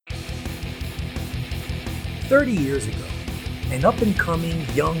30 years ago, an up-and-coming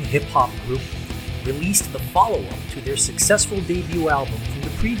young hip-hop group released the follow-up to their successful debut album from the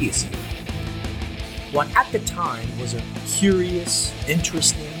previous year. What at the time was a curious,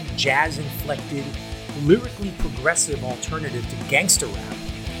 interesting, jazz-inflected, lyrically progressive alternative to gangster rap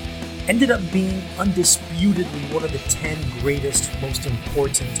ended up being undisputedly one of the 10 greatest, most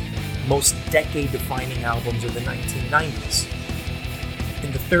important, most decade-defining albums of the 1990s.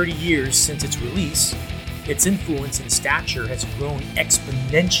 In the 30 years since its release, its influence and stature has grown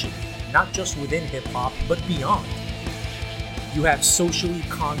exponentially, not just within hip-hop, but beyond. You have socially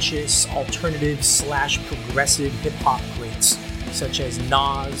conscious, alternative/progressive hip-hop greats such as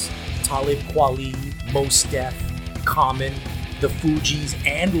Nas, Talib Kweli, Mos Def, Common, The Fugees,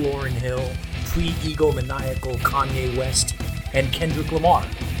 and Lauryn Hill, pre-egomaniacal Kanye West, and Kendrick Lamar.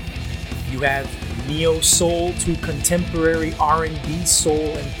 You have neo-soul to contemporary R&B,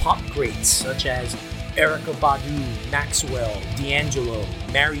 soul, and pop greats such as Erykah Badu, Maxwell, D'Angelo,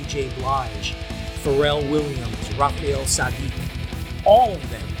 Mary J. Blige, Pharrell Williams, Raphael Saadiq. All of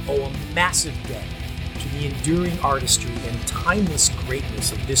them owe a massive debt to the enduring artistry and timeless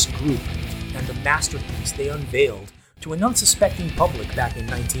greatness of this group and the masterpiece they unveiled to an unsuspecting public back in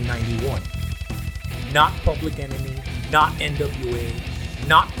 1991. Not Public Enemy, not NWA,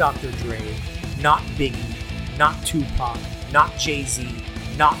 not Dr. Dre, not Biggie, not Tupac, not Jay-Z,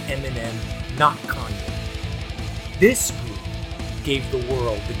 not Eminem, not Kanye. This group gave the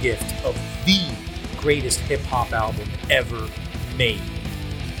world the gift of the greatest hip-hop album ever made.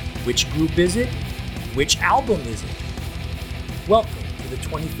 Which group is it? Which album is it? Welcome to the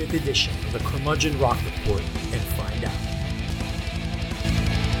 25th edition of the Curmudgeon Rock Report, and find out.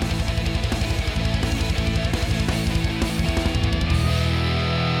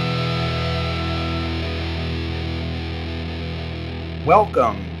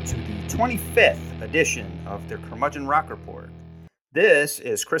 Welcome to the 25th edition of the Curmudgeon Rock Report. This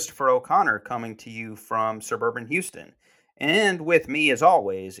is Christopher O'Connor coming to you from suburban Houston. And with me, as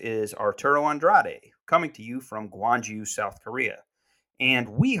always, is Arturo Andrade coming to you from Gwangju, South Korea. And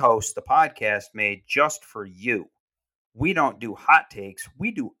we host the podcast made just for you. We don't do hot takes,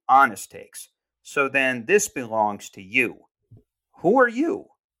 we do honest takes. So then this belongs to you. Who are you?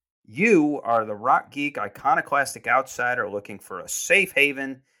 You are the rock geek iconoclastic outsider looking for a safe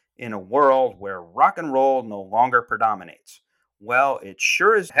haven in a world where rock and roll no longer predominates. Well, it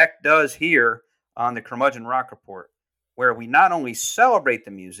sure as heck does here on the Curmudgeon Rock Report, where we not only celebrate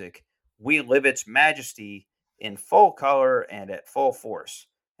the music, we live its majesty in full color and at full force.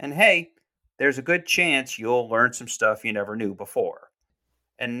 And hey, there's a good chance you'll learn some stuff you never knew before.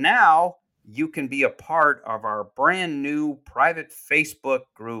 And now you can be a part of our brand new private Facebook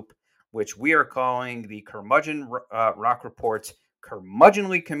group, which we are calling the Curmudgeon Rock Report's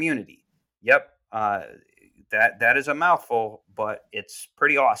Curmudgeonly Community. Yep, that is a mouthful, but it's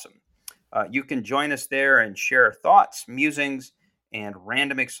pretty awesome. You can join us there and share thoughts, musings, and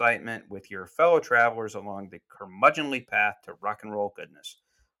random excitement with your fellow travelers along the curmudgeonly path to rock and roll goodness.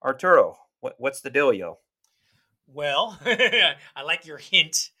 Arturo, what's the dealio? Well, I like your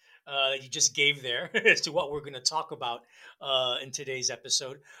hint that you just gave there as to what we're going to talk about in today's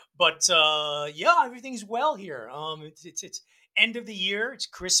episode. But yeah, everything's well here. It's end of the year. It's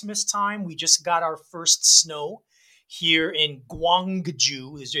Christmas time. We just got our first snow here in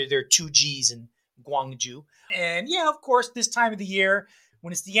Gwangju. There are two G's in Gwangju. And yeah, of course, this time of the year,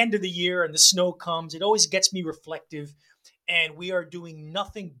 when it's the end of the year and the snow comes, it always gets me reflective. And we are doing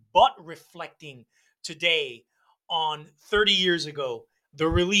nothing but reflecting today on 30 years ago, the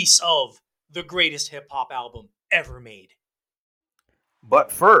release of the greatest hip-hop album ever made.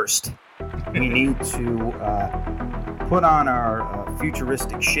 But first, we need to put on our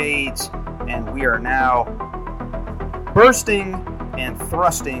futuristic shades, and we are now bursting and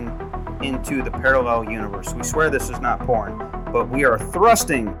thrusting into the parallel universe. We swear this is not porn, but we are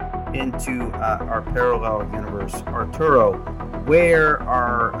thrusting into our parallel universe. Arturo, where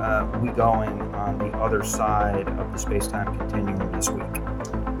are we going on the other side of the space-time continuum this week?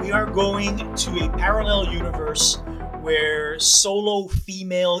 We are going to a parallel universe where solo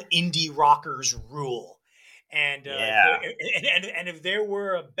female indie rockers rule. And and if there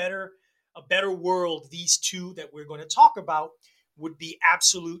were a better world, these two that we're going to talk about would be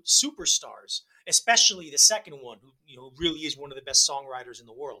absolute superstars, especially the second one, who really is one of the best songwriters in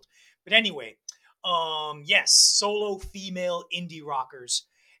the world. But anyway, yes, solo female indie rockers.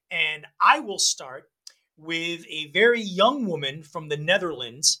 And I will start with a very young woman from the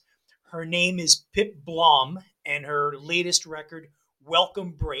Netherlands. Her name is Pip Blom, and her latest record,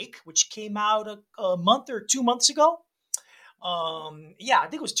 Welcome Break, which came out a month or 2 months ago. Yeah, I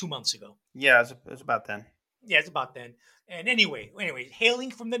think it was 2 months ago. Yeah, it was about then. Yeah, it's about then. And anyway,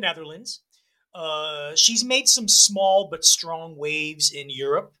 hailing from the Netherlands, she's made some small but strong waves in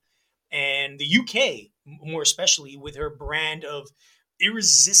Europe and the UK, more especially with her brand of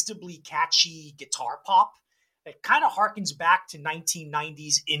irresistibly catchy guitar pop that kind of harkens back to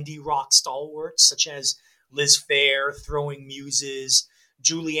 1990s indie rock stalwarts such as Liz Phair, Throwing Muses,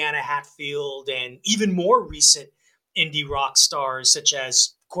 Juliana Hatfield, and even more recent indie rock stars such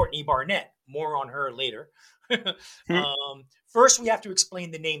as Courtney Barnett. More on her later. Hmm. First, we have to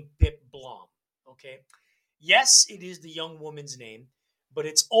explain the name Pip Blom. Okay. Yes, it is the young woman's name, but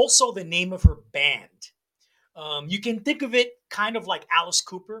it's also the name of her band. You can think of it kind of like Alice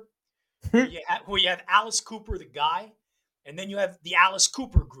Cooper, Hmm. where you have Alice Cooper, the guy, and then you have the Alice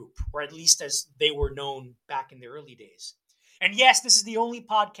Cooper Group, or at least as they were known back in the early days. And yes, this is the only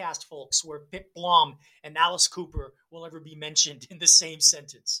podcast, folks, where Pip Blom and Alice Cooper will ever be mentioned in the same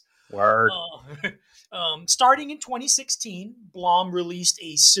sentence. Word. Starting in 2016, Blom released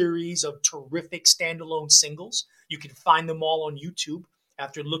a series of terrific standalone singles. You can find them all on YouTube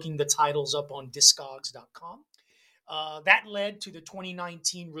after looking the titles up on Discogs.com. That led to the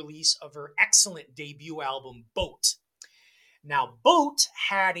 2019 release of her excellent debut album, Boat. Now, Boat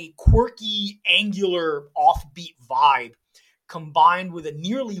had a quirky, angular, offbeat vibe combined with a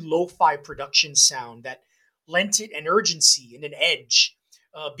nearly lo fi production sound that lent it an urgency and an edge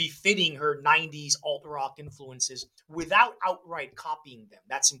befitting her 90s alt rock influences without outright copying them.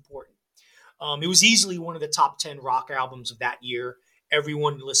 That's important. It was easily one of the top 10 rock albums of that year.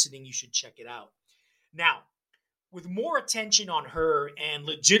 Everyone listening, you should check it out. Now, with more attention on her and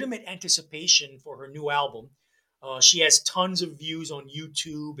legitimate anticipation for her new album, she has tons of views on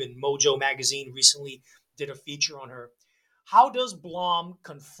YouTube, and Mojo Magazine recently did a feature on her. How does Blom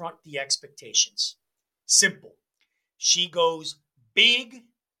confront the expectations? Simple. She goes big,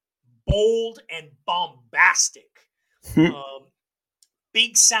 bold, and bombastic. Hmm. Um,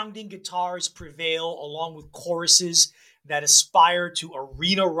 Big sounding guitars prevail along with choruses that aspire to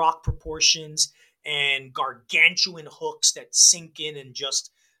arena rock proportions and gargantuan hooks that sink in and just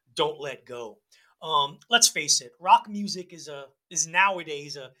don't let go. Let's face it, rock music is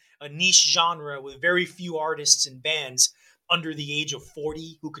nowadays a niche genre with very few artists and bands under the age of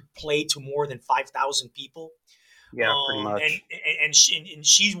 40 who could play to more than 5,000 people. Yeah, pretty And much. and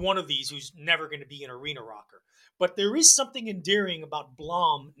she's one of these who's never going to be an arena rocker. But there is something endearing about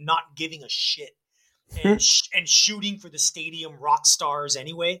Blom not giving a shit Hmm. and shooting for the stadium rock stars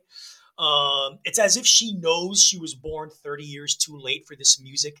anyway. It's as if she knows she was born 30 years too late for this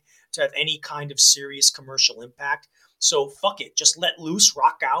music to have any kind of serious commercial impact. So fuck it, just let loose,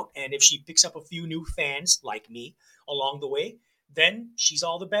 rock out, and if she picks up a few new fans like me along the way, then she's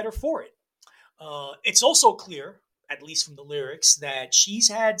all the better for it. It's also clear, at least from the lyrics, that she's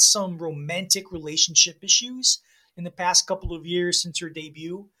had some romantic relationship issues in the past couple of years since her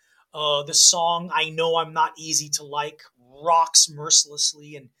debut. The song I Know I'm Not Easy to Like rocks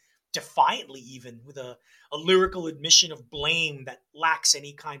mercilessly and defiantly, even with a lyrical admission of blame that lacks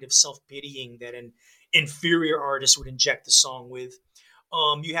any kind of self pitying that an inferior artist would inject the song with.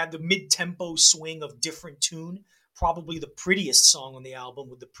 You had the mid tempo swing of Different Tune, probably the prettiest song on the album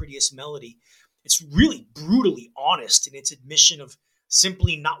with the prettiest melody. It's really brutally honest in its admission of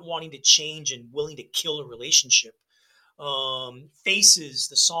simply not wanting to change and willing to kill a relationship. Faces,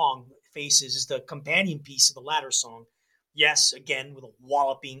 the song Faces, is the companion piece of the latter song. Yes, again, with a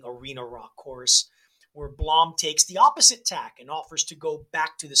walloping arena rock chorus, where Blom takes the opposite tack and offers to go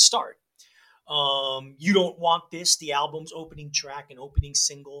back to the start. You Don't Want This, the album's opening track and opening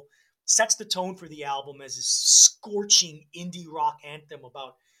single, sets the tone for the album as a scorching indie rock anthem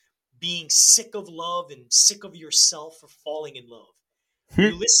about being sick of love and sick of yourself for falling in love.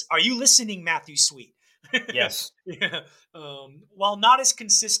 Hmm. Are you listening, Matthew Sweet? Yes. Yeah. While not as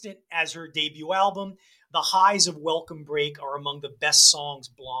consistent as her debut album, the highs of Welcome Break are among the best songs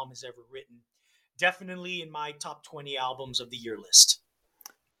Blom has ever written. Definitely in my top 20 albums of the year list.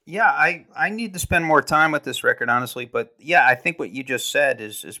 Yeah, I need to spend more time with this record, honestly. But yeah, I think what you just said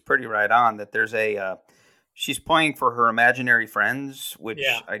is pretty right on. That there's a she's playing for her imaginary friends,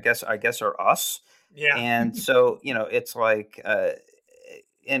 Yeah, which I guess are us. yeah, And so it's like,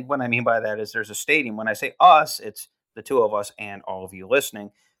 and what I mean by that is there's a stadium. When I say us, it's the two of us and all of you listening.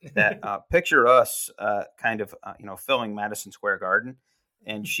 That picture us kind of filling Madison Square Garden,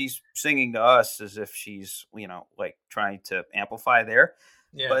 and she's singing to us as if she's like trying to amplify there.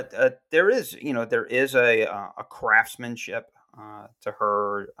 yeah, But there is a craftsmanship to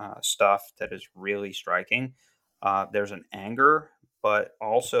her stuff that is really striking. There's an anger, but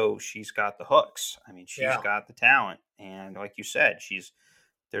also she's got the hooks. I mean, she's yeah, got the talent, and like you said, she's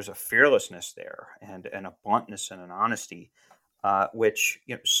there's a fearlessness there and a bluntness and an honesty, which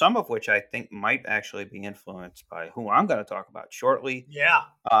some of which I think might actually be influenced by who I'm going to talk about shortly, Yeah.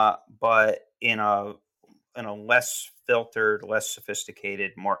 but in a less filtered, less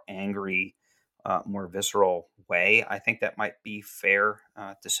sophisticated, more angry, more visceral way. I think that might be fair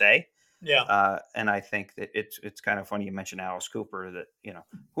to say. Yeah. And I think that it's kind of funny you mentioned Alice Cooper. That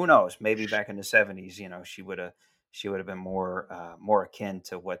who knows? Maybe back in the '70s, she would have been more akin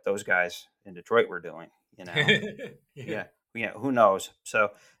to what those guys in Detroit were doing. You know, Yeah. yeah, yeah. Who knows? So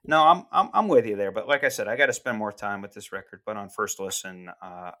no, I'm with you there. But like I said, I got to spend more time with this record. But on first listen,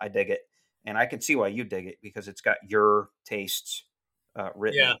 I dig it, and I can see why you dig it because it's got your tastes Yeah.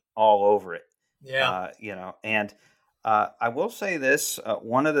 written all over it. Yeah. And I will say this: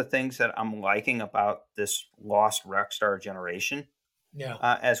 one of the things that I'm liking about this lost rock star generation, Yeah.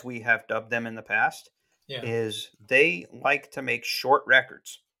 as we have dubbed them in the past, Yeah. is they like to make short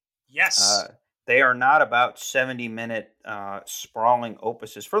records. Uh, Yes. they are not about 70-minute sprawling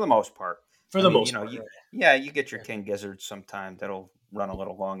opuses for the most part. For I the mean, most part, right? yeah, you get your Yeah. King Gizzards sometime that'll run a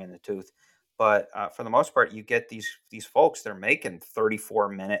little long in the tooth, but for the most part, you get these folks. They're making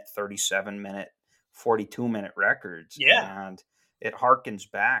 34-minute, 37-minute, 42-minute records, Yeah. and it harkens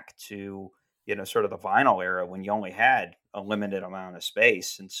back to sort of the vinyl era when you only had a limited amount of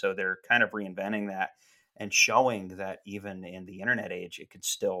space, and so they're kind of reinventing that and showing that even in the internet age, it could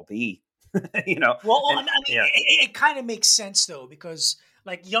still be, Well, I and mean, yeah, it kind of makes sense though, because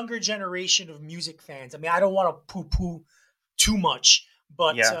like younger generation of music fans. I mean, I don't want to poo-poo too much,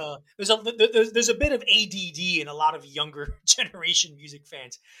 but yeah, there's a bit of ADD in a lot of younger generation music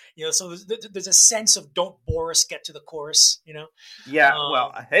fans. So there's a sense of don't bore us, get to the chorus. yeah.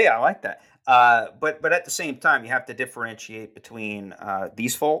 Well, Um, hey, I like that. But at the same time, you have to differentiate between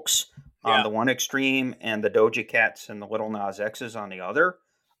these folks on yeah, the one extreme and the Doja Cats and the Little Nas X's on the other.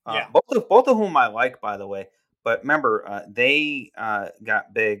 yeah, Both of whom I like, by the way. But remember, they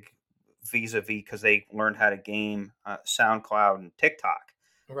got big vis-a-vis because they learned how to game SoundCloud and TikTok,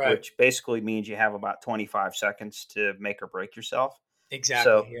 right, which basically means you have about 25 seconds to make or break yourself. exactly,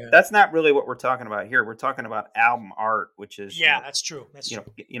 So yeah, that's not really what we're talking about here. We're talking about album art, which is yeah. That's true. That's you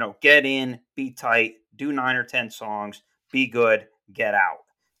know, true. get in, be tight, do 9 or 10 songs, be good, get out.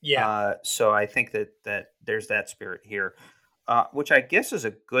 Yeah. So I think that there's that spirit here, which I guess is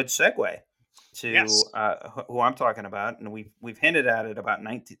a good segue to Yes. who I'm talking about, and we've hinted at it about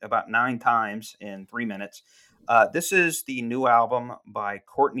 9 times in 3 minutes. This is the new album by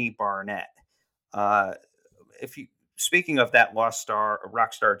Courtney Barnett. Uh, if you Speaking of that lost star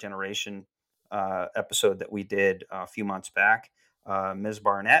rock star generation episode that we did a few months back, Ms.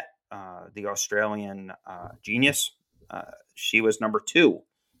 Barnett, the Australian genius, she was number two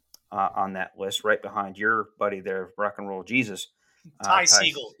on that list, right behind your buddy there, rock and roll Jesus, Ty Ty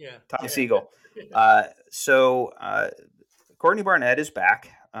Siegel. Yeah. Ty Yeah. Siegel. Yeah. So Courtney Barnett is back.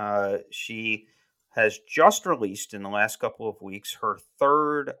 She has just released in the last couple of weeks her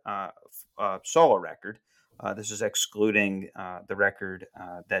third solo record. This is excluding the record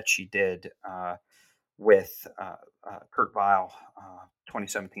that she did with Kurt Vile,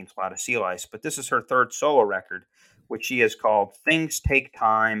 2017's Lot of Sea Lice. But this is her third solo record, which she has called Things Take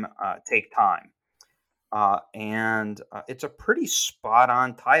Time, Take Time. And it's a pretty spot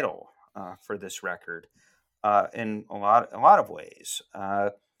on title for this record in a lot of ways.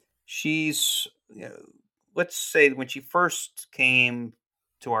 She's, let's say, when she first came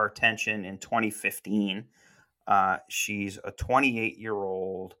to our attention in 2015, she's a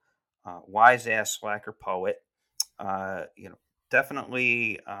 28-year-old wise ass slacker poet. Uh, you know,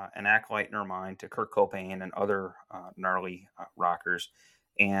 Definitely an acolyte in her mind to Kurt Cobain and other gnarly rockers.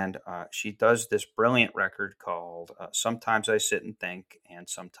 And she does this brilliant record called "Sometimes I Sit and Think, and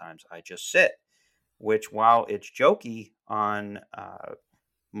Sometimes I Just Sit," which, while it's jokey on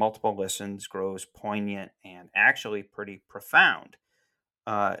multiple listens, grows poignant and actually pretty profound.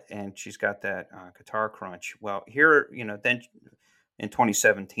 And she's got that guitar crunch. Well, here, then in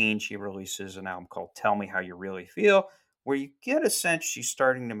 2017, she releases an album called Tell Me How You Really Feel, where you get a sense she's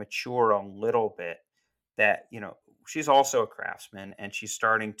starting to mature a little bit. That, she's also a craftsman and she's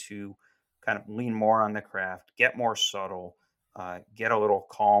starting to kind of lean more on the craft, get more subtle, get a little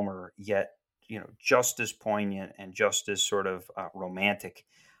calmer, yet, just as poignant and just as sort of romantic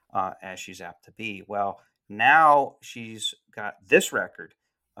as she's apt to be. Well, now she's got this record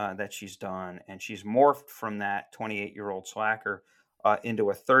that she's done, and she's morphed from that 28-year-old slacker into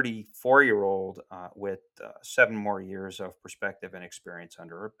a 34-year-old with 7 more years of perspective and experience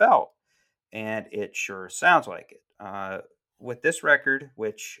under her belt. And it sure sounds like it. With this record,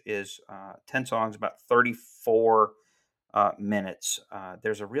 which is 10 songs, about 34 minutes.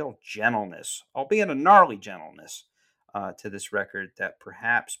 There's a real gentleness, albeit a gnarly gentleness, to this record that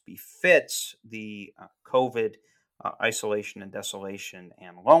perhaps befits the COVID isolation and desolation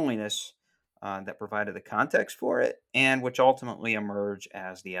and loneliness that provided the context for it, and which ultimately emerge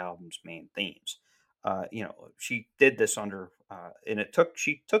as the album's main themes. She did this and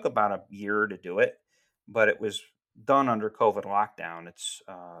she took about a year to do it, but it was done under COVID lockdown. It's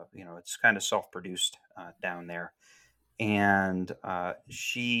kind of self-produced down there, and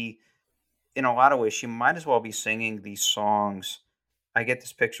she, in a lot of ways, she might as well be singing these songs. I get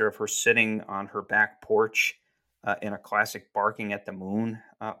this picture of her sitting on her back porch in a classic "Barking at the Moon"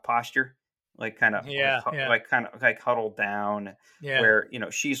 posture, like Yeah, yeah, kind of like huddled down, yeah, where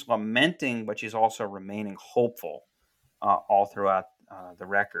she's lamenting, but she's also remaining hopeful all throughout the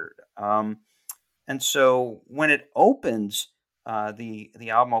record. And so when it opens, the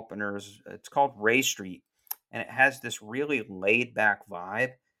album opener it's called Ray Street, and it has this really laid back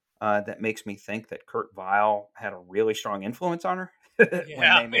vibe that makes me think that Kurt Weill had a really strong influence on her when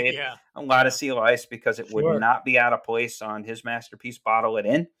yeah, they made yeah, a lot of yeah. Sea Lice, because it would Sure. not be out of place on his masterpiece Bottle It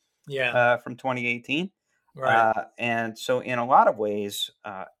In Yeah. from 2018. Right. And so in a lot of ways,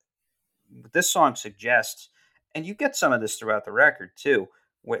 this song suggests, and you get some of this throughout the record too,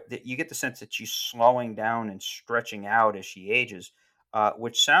 that you get the sense that she's slowing down and stretching out as she ages,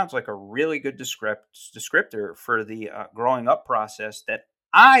 which sounds like a really good descriptor for the growing up process that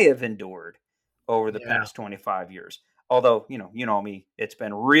I have endured over the Yeah. past 25 years. Although, you know me, it's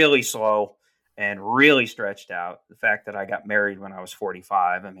been really slow and really stretched out. The fact that I got married when I was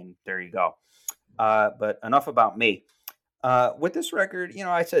 45, I mean, there you go. But enough about me. With this record,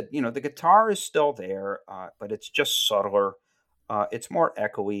 I said, the guitar is still there, but it's just subtler. It's more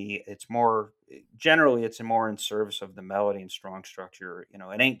echoey. Generally, it's more in service of the melody and strong structure.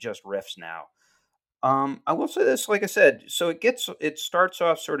 It ain't just riffs now. I will say this, like I said, so it starts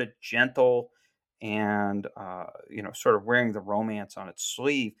off sort of gentle and, sort of wearing the romance on its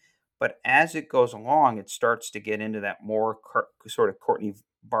sleeve. But as it goes along, it starts to get into that more sort of Courtney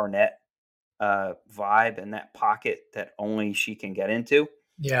Barnett vibe and that pocket that only she can get into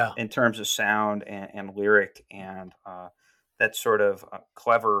Yeah. in terms of sound and lyric, and that sort of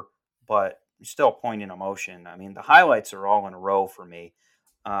clever but still poignant emotion. I mean, the highlights are all in a row for me,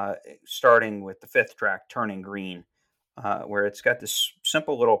 starting with the fifth track, Turning Green, where it's got this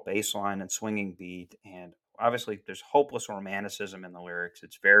simple little bass line and swinging beat. And obviously, there's hopeless romanticism in the lyrics.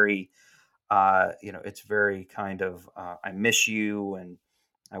 It's very kind of, I miss you and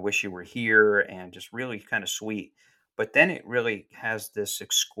I wish you were here, and just really kind of sweet. But then it really has this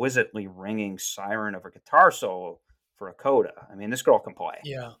exquisitely ringing siren of a guitar solo for a coda. I mean, this girl can play.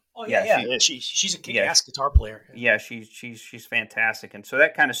 Yeah. Oh yeah, Yeah, yeah. she, She's a yeah, kick-ass guitar player. yeah, she's fantastic, and so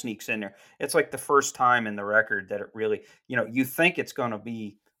that kind of sneaks in there. It's like the first time in the record that it really, you think it's going to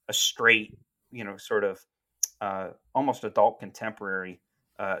be a straight, sort of almost adult contemporary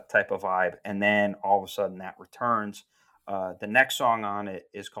type of vibe, and then all of a sudden that returns. The next song on it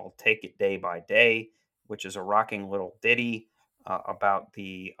is called "Take It Day by Day," which is a rocking little ditty about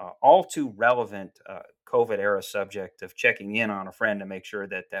the all too relevant COVID era subject of checking in on a friend to make sure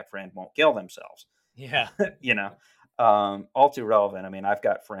that that friend won't kill themselves. Yeah. you know, all too relevant. I mean, I've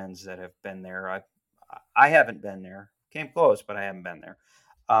got friends that have been there. I haven't been there. Came close, but I haven't been there.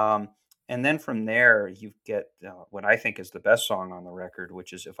 Um, and then from there, you get what I think is the best song on the record,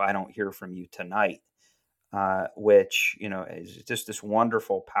 which is "If I Don't Hear From You Tonight," which is just this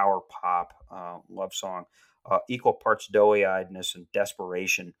wonderful power pop love song, equal parts doughy-eyedness and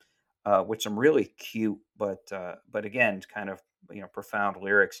desperation, with some really cute but again kind of profound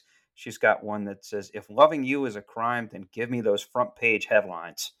lyrics. She's got one that says, "If loving you is a crime, then give me those front page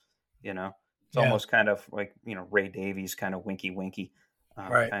headlines." You know, it's Yeah. almost kind of like Ray Davies kind of winky winky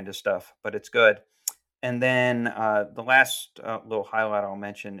Right. kind of stuff, but it's good. And then the last little highlight I'll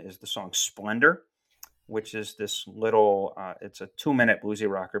mention is the song "Splendor," which is this little, it's a 2-minute bluesy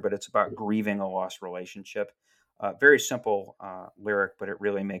rocker, but it's about grieving a lost relationship. Very simple lyric, but it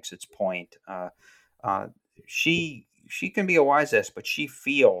really makes its point. Uh, she can be a wise ass, but she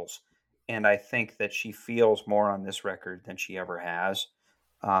feels, and I think that she feels more on this record than she ever has.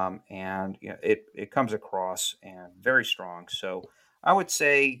 And it comes across and very strong. So I would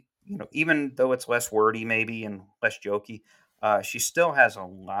say, even though it's less wordy maybe and less jokey, she still has a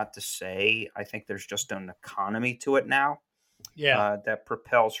lot to say. I think there's just an economy to it now Yeah. that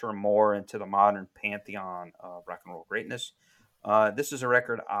propels her more into the modern pantheon of rock and roll greatness. This is a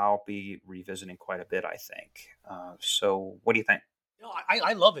record I'll be revisiting quite a bit, I think. So, what do you think? No,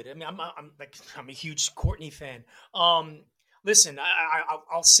 I love it. I mean, I'm like I'm a huge Courtney fan. Um, Listen,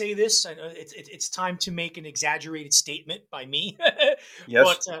 I'll say this. It's time to make an exaggerated statement by me,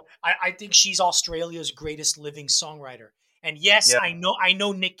 Yes. but I think she's Australia's greatest living songwriter. And yes, Yeah. I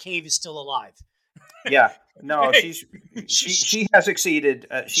know Nick Cave is still alive. Yeah. No, She- she has exceeded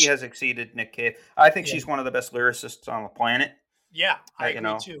she has exceeded Nick Cave. I think yeah, she's one of the best lyricists on the planet. yeah, I You agree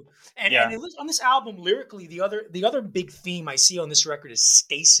know. too. And Yeah. on this album, lyrically, the other big theme I see on this record is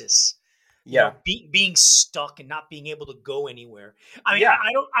stasis. Yeah. Being stuck and not being able to go anywhere. I mean, Yeah.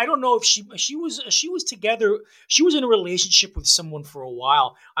 I don't know if she was together. She was in a relationship with someone for a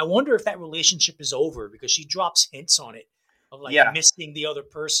while. I wonder if that relationship is over because she drops hints on it of like Yeah. missing the other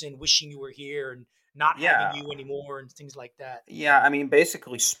person, wishing you were here, and not having Yeah. you anymore, and things like that. Yeah, I mean,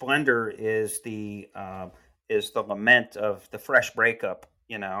 basically, Splendor is the lament of the fresh breakup.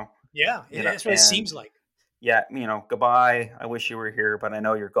 Yeah, that's what it And seems like. yeah, goodbye. I wish you were here, but I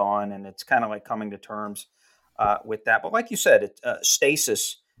know you're gone, and it's kind of like coming to terms with that. But like you said,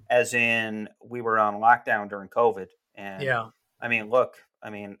 stasis, as in we were on lockdown during COVID, and Yeah. I mean, look, I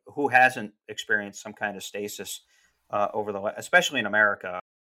mean, who hasn't experienced some kind of stasis especially in America?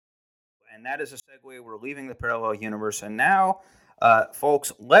 And that is a segue. We're leaving the parallel universe. And now,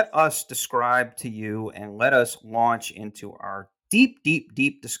 folks, let us describe to you and let us launch into our deep, deep,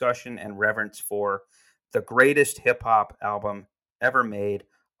 deep discussion and reverence for the greatest hip hop album ever made.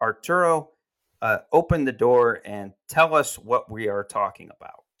 Arturo, open the door and tell us what we are talking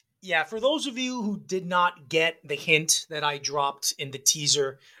about. Yeah, for those of you who did not get the hint that I dropped in the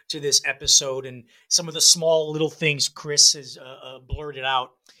teaser to this episode and some of the small little things Chris has blurted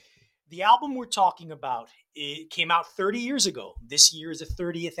out, the album we're talking about, it came out 30 years ago. This year is the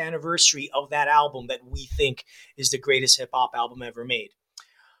 30th anniversary of that album that we think is the greatest hip hop album ever made.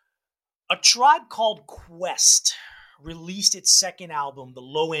 A Tribe Called Quest released its second album, The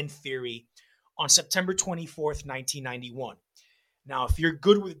Low End Theory, on September 24th, 1991. Now, if you're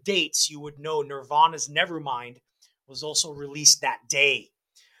good with dates, you would know Nirvana's Nevermind was also released that day.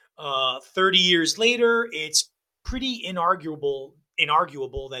 30 years later, it's pretty inarguable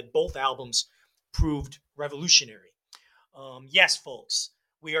that both albums proved revolutionary. Yes, folks,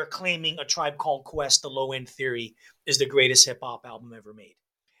 we are claiming A Tribe Called Quest, The Low End Theory, is the greatest hip hop album ever made.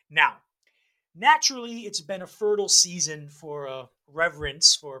 Now, naturally, it's been a fertile season for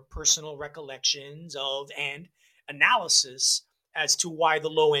reverence for personal recollections of and analysis as to why the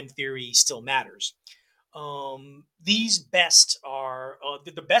low end theory still matters. These best are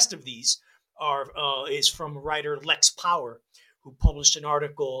the best of these are is from writer Lex Power, who published an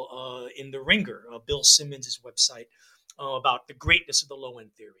article in the Ringer, Bill Simmons' website, about the greatness of the low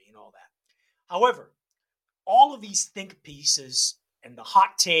end theory and all that. However, all of these think pieces and the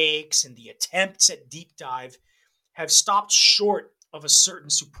hot takes and the attempts at deep dive have stopped short of a certain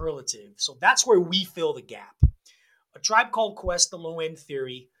superlative. So that's where we fill the gap. A Tribe Called Quest, The Low End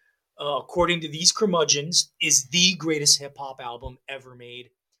Theory, according to these curmudgeons, is the greatest hip hop album ever made,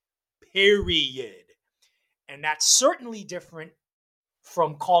 period. And that's certainly different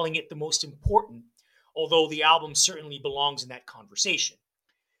from calling it the most important, although the album certainly belongs in that conversation.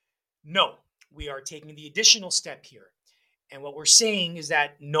 No, we are taking the additional step here. And what we're saying is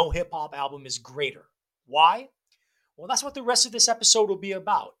that no hip hop album is greater. Why? Well, that's what the rest of this episode will be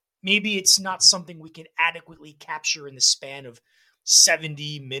about. Maybe it's not something we can adequately capture in the span of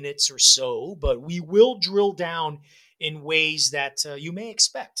 70 minutes or so, but we will drill down in ways that you may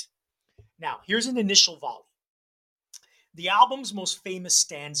expect. Now, here's an initial volley. The album's most famous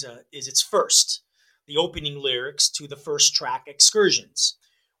stanza is its first, the opening lyrics to the first track, Excursions,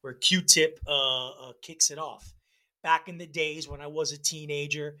 where Q-Tip kicks it off. Back in the days when I was a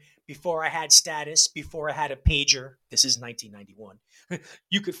teenager, before I had status, before I had a pager, this is 1991,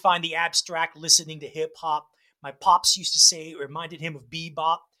 you could find the abstract listening to hip hop. My pops used to say it reminded him of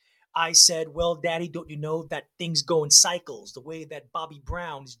bebop. I said, well, daddy, don't you know that things go in cycles, the way that Bobby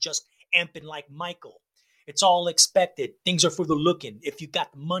Brown is just amping like Michael. It's all expected. Things are for the looking. If you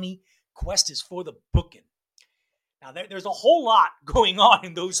got the money, Quest is for the booking. Now, there's a whole lot going on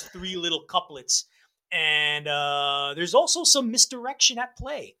in those three little couplets. And there's also some misdirection at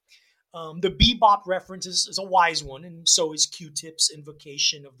play. The bebop reference is a wise one, and so is Q-Tip's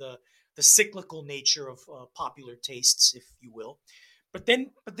invocation of the cyclical nature of popular tastes, if you will. But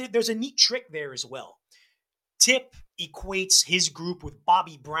there's a neat trick there as well. Tip equates his group with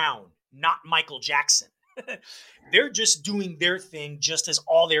Bobby Brown, not Michael Jackson. They're just doing their thing just as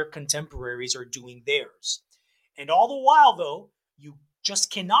all their contemporaries are doing theirs. And all the while, though, you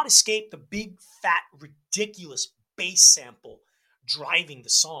just cannot escape the big, fat, ridiculous bass sample driving the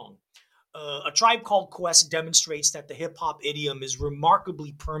song. A Tribe Called Quest demonstrates that the hip-hop idiom is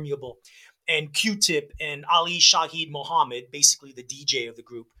remarkably permeable and Q-Tip and Ali Shaheed Muhammad, basically the DJ of the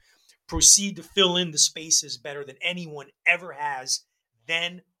group, proceed to fill in the spaces better than anyone ever has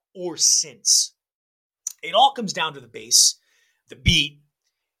then or since. It all comes down to the bass, the beat,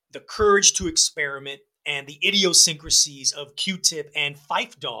 the courage to experiment, and the idiosyncrasies of Q-Tip and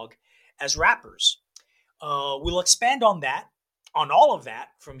Phife Dawg as rappers. We'll expand on that, on all of that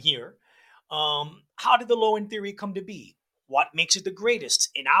from here. How did the Low End Theory come to be? What makes it the greatest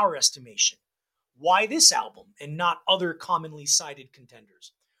in our estimation? Why this album and not other commonly cited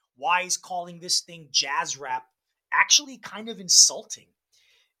contenders? Why is calling this thing jazz rap actually kind of insulting?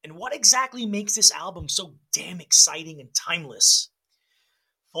 And what exactly makes this album so damn exciting and timeless?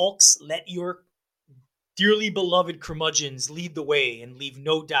 Folks, let your dearly beloved curmudgeons lead the way and leave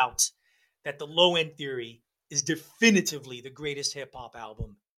no doubt that the Low End Theory is definitively the greatest hip hop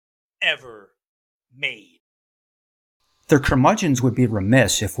album ever made. The curmudgeons would be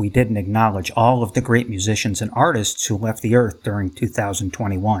remiss if we didn't acknowledge all of the great musicians and artists who left the earth during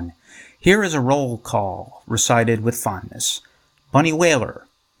 2021. Here is a roll call recited with fondness. Bunny Wailer,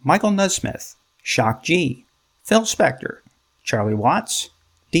 Michael Nesmith, Shock G, Phil Spector, Charlie Watts,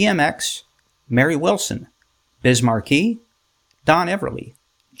 DMX, Mary Wilson, Biz Markie, Don Everly,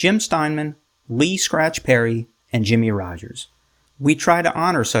 Jim Steinman, Lee Scratch Perry, and Jimmy Rogers. We try to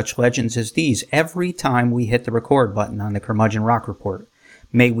honor such legends as these every time we hit the record button on the Curmudgeon Rock Report.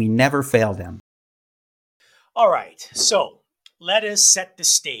 May we never fail them. All right, so let us set the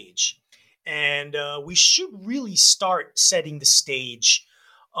stage. And we should really start setting the stage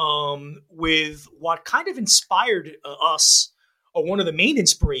with what kind of inspired us, or one of the main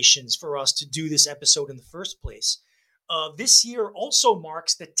inspirations for us to do this episode in the first place. This year also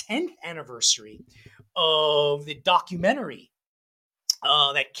marks the 10th anniversary of the documentary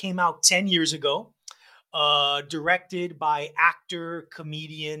that came out 10 years ago, directed by actor,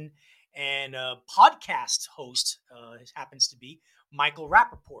 comedian, and podcast host, happens to be Michael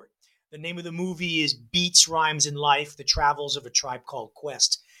Rappaport. The name of the movie is Beats, Rhymes, and Life, The Travels of a Tribe Called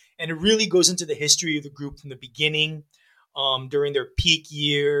Quest. And it really goes into the history of the group from the beginning, during their peak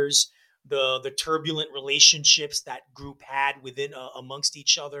years, the turbulent relationships that group had within amongst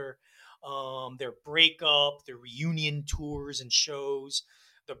each other, their breakup, their reunion tours and shows,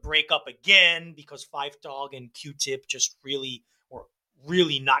 the breakup again because Phife Dawg and Q-Tip just really were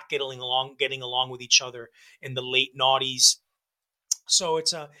really not getting along with each other in the late noughties. So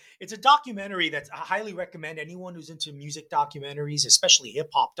it's a documentary that I highly recommend anyone who's into music documentaries, especially hip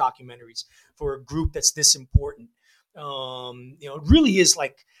hop documentaries, for a group that's this important. It really is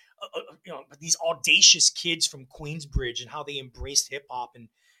like these audacious kids from Queensbridge and how they embraced hip hop and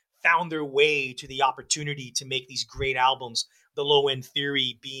found their way to the opportunity to make these great albums. The Low End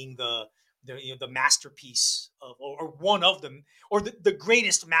Theory being the masterpiece of, or one of them, or the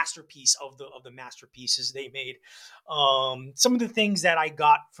greatest masterpiece of the masterpieces they made. Some of the things that I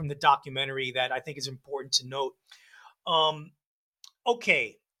got from the documentary that I think is important to note.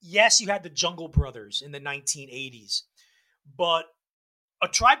 Okay, yes, you had the Jungle Brothers in the 1980s, but A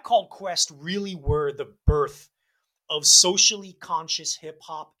Tribe Called Quest really were the birth of socially conscious hip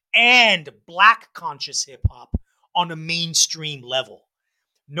hop and black conscious hip hop on a mainstream level.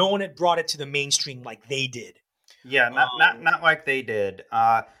 No one had brought it to the mainstream like they did. Yeah, not like they did.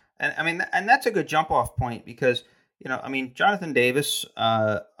 And I mean, and that's a good jump off point because Jonathan Davis,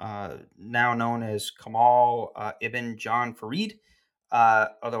 now known as Kamal Ibn John Farid,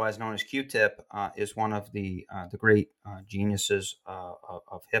 otherwise known as Q-Tip, is one of the great geniuses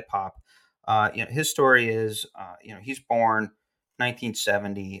of hip hop. His story is, he's born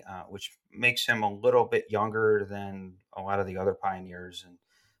 1970, which makes him a little bit younger than a lot of the other pioneers, and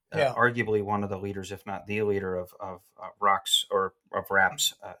arguably one of the leaders, if not the leader of rock's or of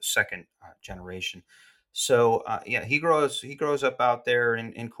rap's second generation. So he grows up out there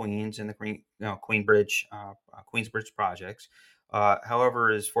in Queens in the Queensbridge projects.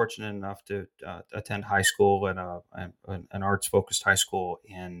 However, is fortunate enough to attend high school at an arts focused high school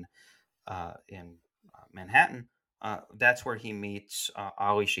in Manhattan. That's where he meets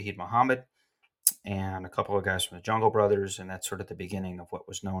Ali Shaheed Muhammad and a couple of guys from the Jungle Brothers, and that's sort of the beginning of what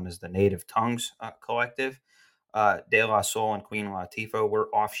was known as the Native Tongues Collective. De La Soul and Queen Latifah were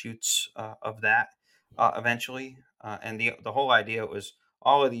offshoots of that eventually, and the whole idea was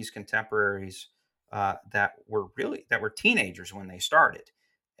all of these contemporaries that were teenagers when they started,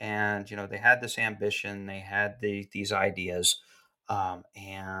 and they had this ambition, they had these ideas,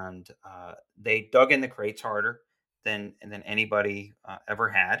 and they dug in the crates harder than anybody ever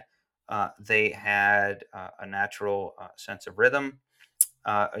had. They had a natural sense of rhythm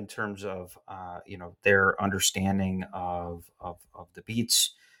in terms of their understanding of the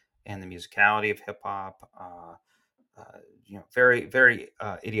beats, and the musicality of hip hop. Very, very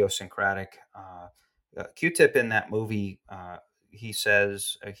idiosyncratic. Q-Tip in that movie, he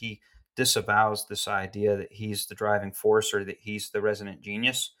says he disavows this idea that he's the driving force or that he's the resident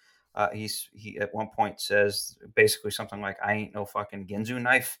genius. He at one point says basically something like, "I ain't no fucking Ginzu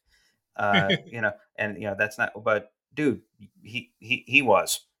knife," and that's not. But dude, he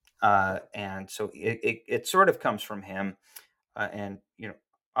was, and so it sort of comes from him, and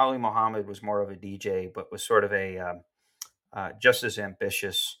Ali Muhammad was more of a DJ, but was sort of a just as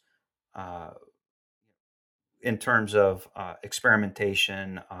ambitious uh, in terms of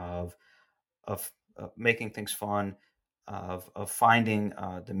experimentation, of making things fun, of finding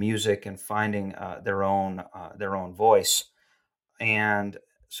the music and finding their own voice. And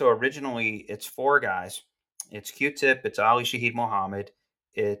so originally, it's four guys. It's Q-Tip, it's Ali Shaheed Muhammad,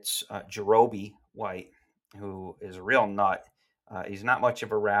 it's Jerobi White, who is a real nut. He's not much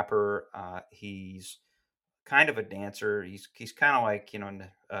of a rapper. He's kind of a dancer. He's kind of like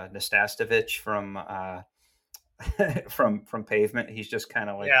Nastastovich from from Pavement. He's just kind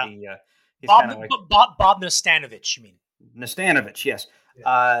of like Yeah. he's kind of like Bob Nastanovich, you mean? Nastanovich. Yes.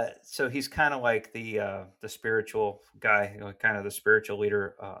 Yeah. So he's kind of like the spiritual guy, kind of the spiritual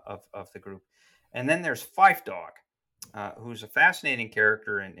leader of the group. And then there's Fife Dog, who's a fascinating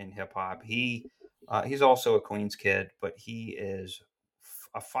character in hip hop. He's also a Queens kid, but he is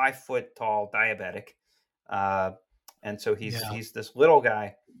a 5 foot tall diabetic. Uh, and so Yeah. he's this little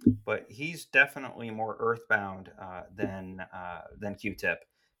guy, but he's definitely more earthbound than Q-Tip.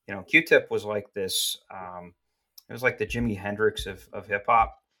 Q-Tip was like this. It was like the Jimi Hendrix of hip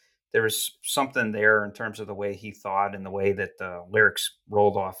hop. There was something there in terms of the way he thought and the way that the lyrics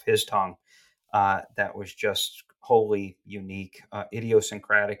rolled off his tongue that was just wholly unique,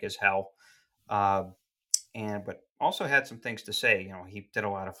 idiosyncratic as hell, uh, and but also had some things to say. He did a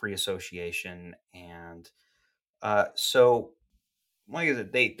lot of free association, and so like I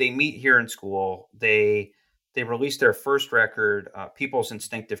said, they meet here in school. They released their first record, "People's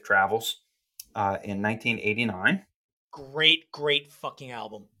Instinctive Travels," in 1989. Great fucking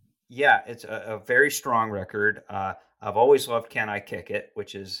album. Yeah, it's a very strong record. I've always loved "Can I Kick It,"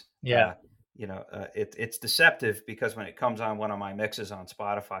 which is Yeah. it's deceptive because when it comes on one of my mixes on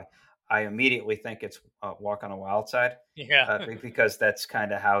Spotify, I immediately think it's "Walk on a Wild Side," Yeah. because that's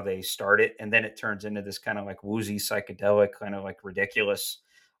kind of how they start it, and then it turns into this kind of like woozy psychedelic, kind of like ridiculous,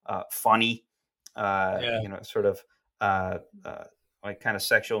 funny, Yeah. sort of uh, uh, like kind of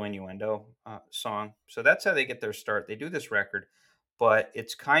sexual innuendo song. So that's how they get their start. They do this record, but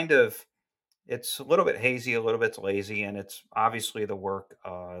it's a little bit hazy, a little bit lazy, and it's obviously the work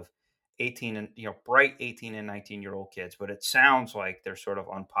of 18 and bright 18 and 19-year-old kids, but it sounds like they're sort of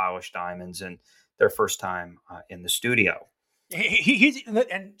unpolished diamonds and their first time in the studio.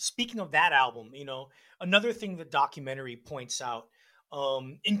 And speaking of that album, another thing the documentary points out,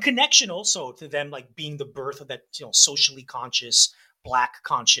 in connection also to them like being the birth of that socially conscious, black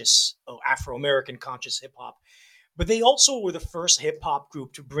conscious, Afro American conscious hip hop, but they also were the first hip hop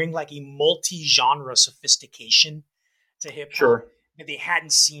group to bring like a multi genre sophistication to hip hop Sure. that they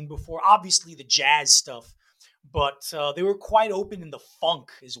hadn't seen before. Obviously, the jazz stuff, but they were quite open in the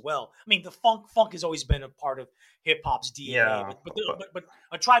funk as well. I mean, the funk has always been a part of hip hop's DNA, Yeah, but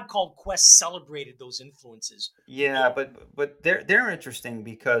A Tribe Called Quest celebrated those influences yeah, more. but they're interesting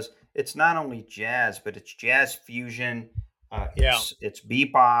because it's not only jazz, but it's jazz fusion. Yeah, It's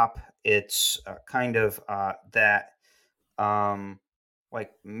bebop. It's kind of that um,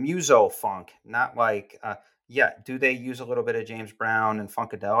 like muso funk, not like yeah. Do they use a little bit of James Brown and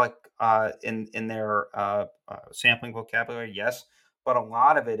funkadelic in their sampling vocabulary? Yes, but a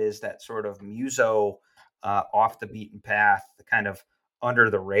lot of it is that sort of muso, off the beaten path, the kind of under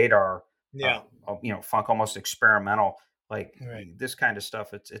the radar, uh, yeah, funk, almost experimental, like right, this kind of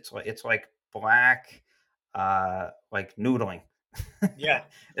stuff. It's like black, like noodling yeah,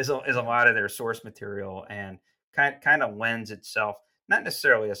 is a lot of their source material, and kind of lends itself not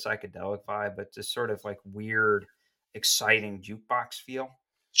necessarily a psychedelic vibe, but just sort of like weird, exciting jukebox feel.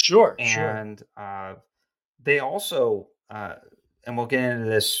 sure, sure, And they also, and we'll get into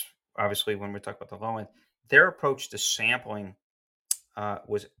this obviously when we talk about the low end. Their approach to sampling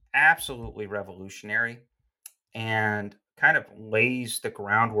was absolutely revolutionary and kind of lays the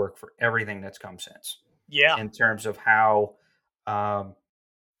groundwork for everything that's come since yeah, in terms of how um,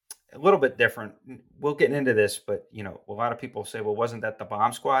 a little bit different. We'll get into this, but a lot of people say, "Well, wasn't that the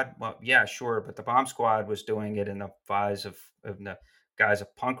Bomb Squad?" Well, yeah, sure, but the Bomb Squad was doing it in the guise of the guys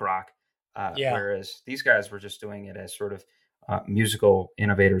of punk rock, yeah, whereas these guys were just doing it as sort of musical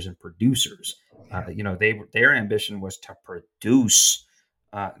innovators and producers. yeah. Their ambition was to produce.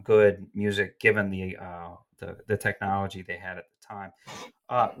 good music given the technology they had at the time.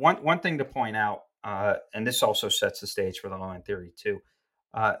 One thing to point out, and this also sets the stage for the Low End Theory too.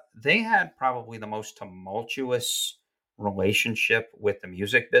 They had probably the most tumultuous relationship with the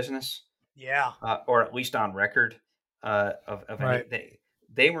music business, Yeah. or at least on record. Of any, Right.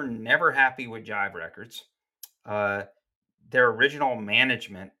 they were never happy with Jive Records. Uh, their original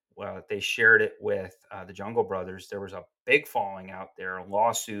management, well, they shared it with the Jungle Brothers. There was a big falling out there,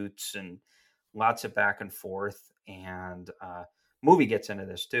 lawsuits and lots of back and forth. And movie gets into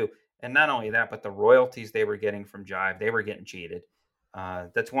this too. And not only that, but the royalties they were getting from Jive, they were getting cheated.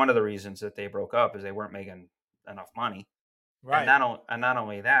 That's one of the reasons that they broke up, is they weren't making enough money. And Right. not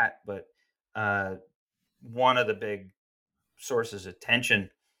only that, but uh, one of the big sources of tension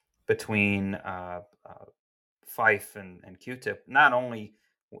between Fife and Q-Tip, not only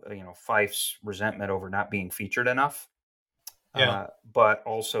Fife's resentment over not being featured enough, Yeah. but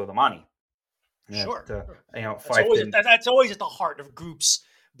also the money. That Sure. Sure. Fife didn't. That's always at the heart of groups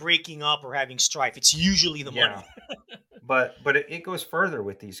breaking up or having strife. It's usually the money. Yeah, but it goes further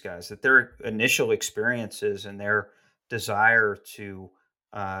with these guys, that their initial experiences and their desire to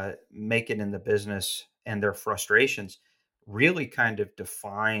make it in the business and their frustrations really kind of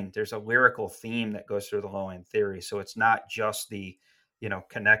define. There's a lyrical theme that goes through the Low End Theory, so it's not just the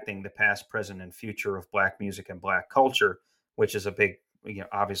connecting the past, present, and future of Black music and Black culture, which is a big,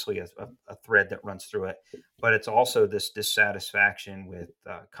 obviously a thread that runs through it, but it's also this dissatisfaction with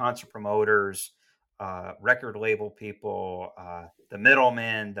concert promoters, record label people, the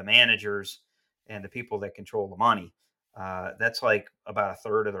middlemen, the managers, and the people that control the money. That's like about a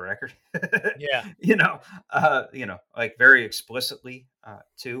third of the record. Yeah. Like very explicitly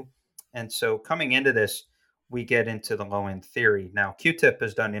too. And so coming into this, we get into the Low End Theory. Now, Q-Tip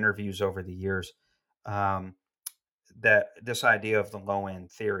has done interviews over the years, that this idea of the Low End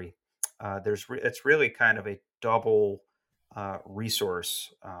Theory, it's really kind of a double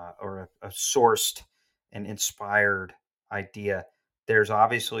resource, or a sourced and inspired idea. There's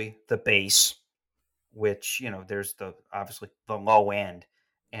obviously the base, which there's obviously the low end,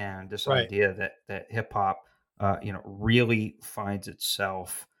 and this Right. idea that hip hop really finds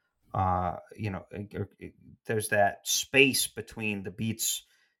itself, there's that space between the beats.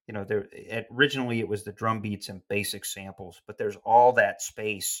 Originally it was the drum beats and basic samples, but there's all that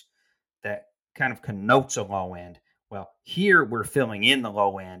space that kind of connotes a low end. Well, here we're filling in the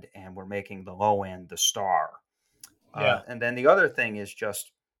low end, and we're making the low end the star. Yeah. And then the other thing is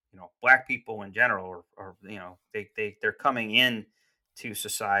just, Black people in general, or they're coming in to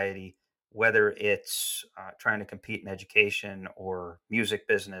society, whether it's trying to compete in education or music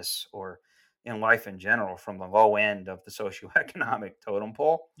business or in life in general, from the low end of the socioeconomic totem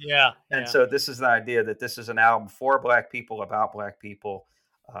pole. Yeah. And Yeah. so this is the idea that this is an album for Black people, about Black people,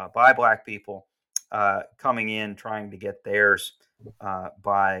 by Black people, coming in, trying to get theirs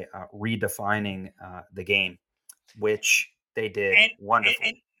by redefining the game, which they did And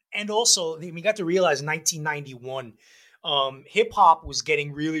wonderfully. and also we got to realize in 1991, hip hop was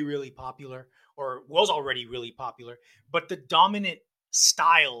getting really, really popular, or was already really popular. But the dominant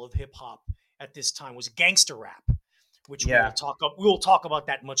style of hip hop at this time was gangster rap, which Yeah, we will talk about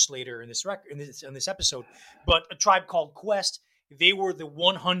that much later in this in this episode. But A Tribe Called Quest, they were the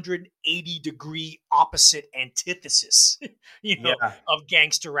 180-degree opposite antithesis, yeah, of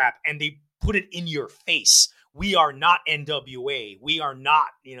gangster rap, and they put it in your face. We are not NWA. We are not,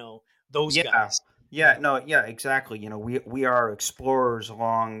 those yeah, guys. yeah. No, yeah, exactly. We are explorers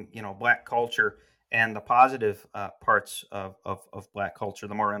along Black culture, and the positive parts of Black culture,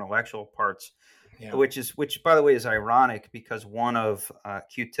 the more intellectual parts, Yeah. which by the way is ironic, because one of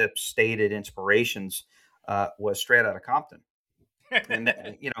Q-Tip's stated inspirations was Straight Outta Compton.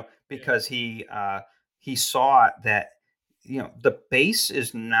 And Yeah. because he saw that the base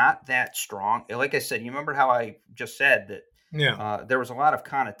is not that strong. Like I said, you remember how I just said that Yeah. there was a lot of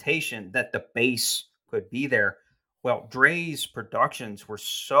connotation that the bass could be there. Well, Dre's productions were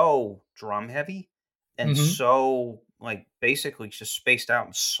so drum heavy and Hmm. so like basically just spaced out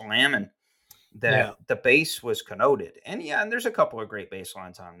and slamming, Yeah. that the bass was connoted. And yeah, and there's a couple of great bass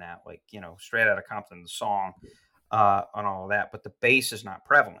lines on that, like Straight Outta Compton, the song, on all of that, but the bass is not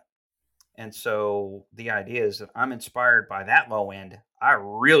prevalent. And so the idea is that I'm inspired by that low end. I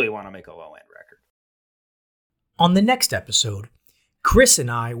really want to make a low end record. On the next episode, Chris and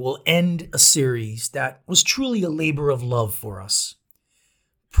I will end a series that was truly a labor of love for us.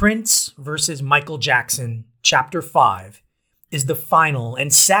 Prince versus Michael Jackson, Chapter 5, is the final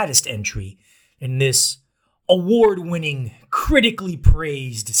and saddest entry in this award-winning, critically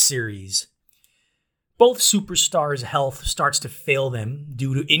praised series. Both superstars' health starts to fail them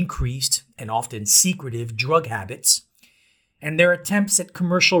due to increased and often secretive drug habits, and their attempts at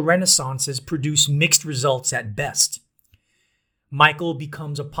commercial renaissances produce mixed results at best. Michael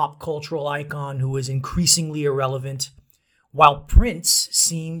becomes a pop cultural icon who is increasingly irrelevant, while Prince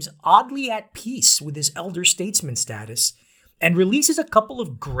seems oddly at peace with his elder statesman status and releases a couple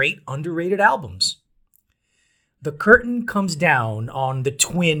of great underrated albums. The curtain comes down on the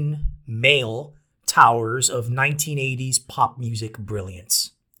twin male towers of 1980s pop music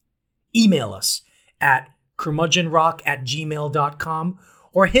brilliance. Email us at curmudgeonrock@gmail.com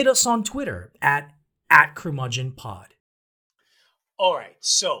or hit us on Twitter at curmudgeonpod. All right,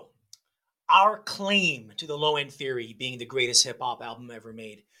 so our claim to the Low End Theory being the greatest hip hop album ever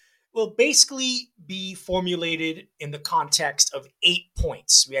made will basically be formulated in the context of 8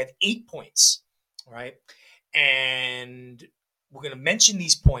 points. We have 8 points, all right? And we're going to mention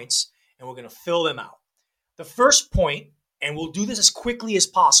these points and we're going to fill them out. The first point, and we'll do this as quickly as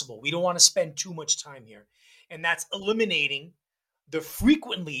possible. We don't want to spend too much time here. And that's eliminating the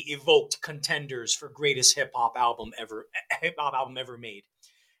frequently evoked contenders for greatest hip hop album ever made.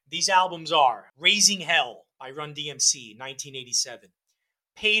 These albums are Raising Hell by Run DMC, 1987.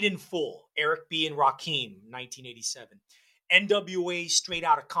 Paid in Full, Eric B. and Rakim, 1987. NWA Straight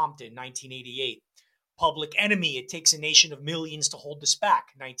Outta Compton, 1988. Public Enemy, It Takes a Nation of Millions to Hold Us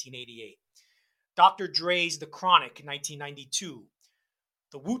Back, 1988. Dr. Dre's The Chronic, 1992.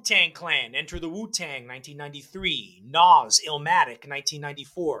 The Wu-Tang Clan, Enter the Wu-Tang, 1993. Nas, Illmatic,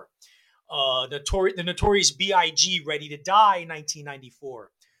 1994. The Notorious B.I.G., Ready to Die,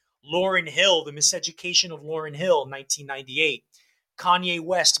 1994. Lauryn Hill, The Miseducation of Lauryn Hill, 1998. Kanye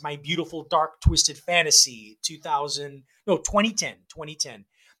West, My Beautiful Dark Twisted Fantasy, 2010.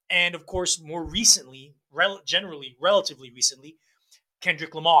 And of course, more recently, relatively recently,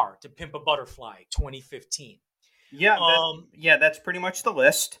 Kendrick Lamar, To Pimp a Butterfly, 2015. Yeah, that's pretty much the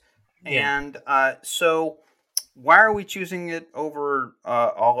list. Yeah. And so why are we choosing it over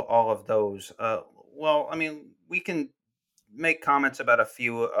all of those? Well, I mean, we can make comments about a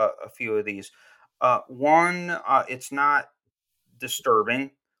few of these. One, it's not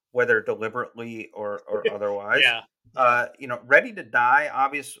disturbing, whether deliberately or otherwise. Ready to Die,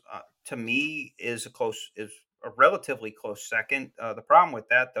 obvious to me is a relatively close second. The problem with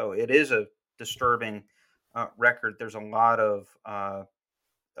that, though, it is a disturbing record. There's a lot of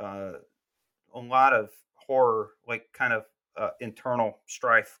horror, like kind of internal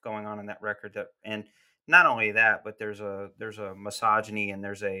strife going on in that record. And not only that, but there's a misogyny and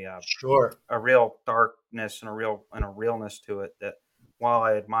there's a real darkness and a realness to it that, while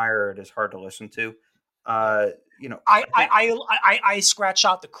I admire it, is hard to listen to. I scratch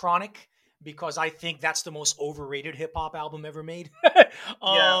out The Chronic because I think that's the most overrated hip hop album ever made. That's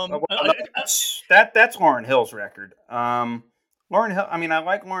Lauryn Hill's record. Lauryn Hill. I mean, I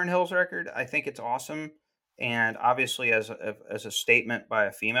like Lauryn Hill's record. I think it's awesome, and obviously, as a statement by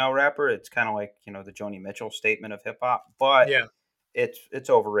a female rapper, it's kind of like the Joni Mitchell statement of hip hop. But it's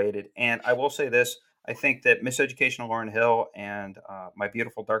overrated. And I will say this: I think that Miseducation of Lauryn Hill and My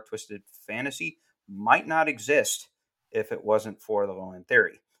Beautiful Dark Twisted Fantasy might not exist if it wasn't for the Low End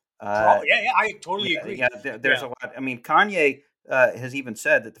Theory. I totally agree. There's a lot. I mean, Kanye has even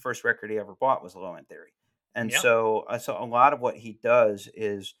said that the first record he ever bought was the Low End Theory, and so a lot of what he does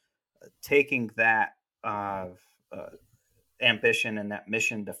is taking that ambition and that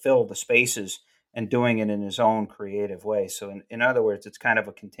mission to fill the spaces and doing it in his own creative way. So, in other words, it's kind of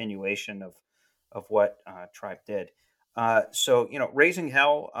a continuation of what Tribe did. Raising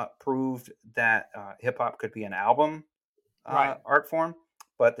Hell proved that hip hop could be an album art form,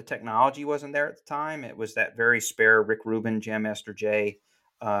 but the technology wasn't there at the time. It was that very spare Rick Rubin, Jam Master Jay,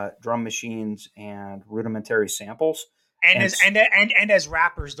 drum machines, and rudimentary samples. And as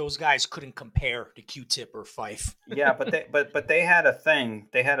rappers, those guys couldn't compare to Q-Tip or Phife. Yeah, but they had a thing.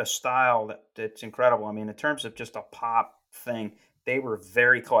 They had a style that's incredible. I mean, in terms of just a pop thing, they were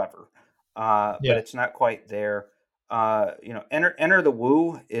very clever. But it's not quite there. Enter the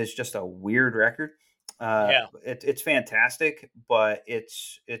Woo is just a weird record. It's fantastic, but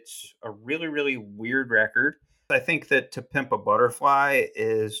it's a really, really weird record. I think that To Pimp a Butterfly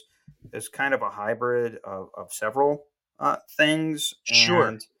is kind of a hybrid of several things.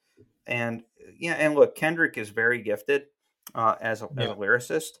 And look, Kendrick is very gifted as a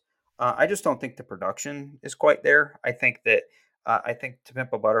lyricist. I just don't think the production is quite there. I think that To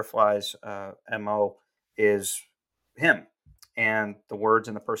Pimp a Butterfly's MO is him and the words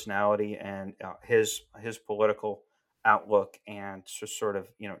and the personality and his political outlook and just sort of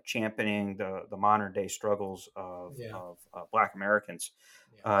championing the modern day struggles Yeah. of Black Americans.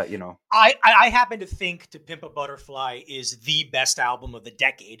 Yeah. You know, I happen to think To Pimp a Butterfly is the best album of the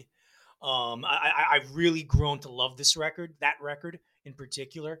decade. I've really grown to love this record, that record in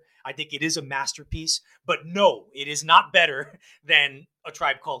particular. I think it is a masterpiece, but no, it is not better than A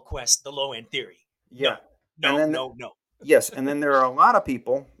Tribe Called Quest, The Low End Theory. No, yeah, and no, then no, no. yes, and then there are a lot of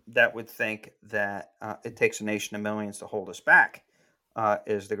people that would think that It Takes a Nation of Millions to Hold Us Back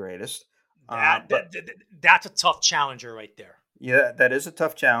is the greatest. But That's a tough challenger right there. yeah, that is a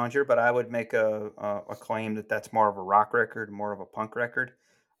tough challenger, but I would make a claim that that's more of a rock record, more of a punk record.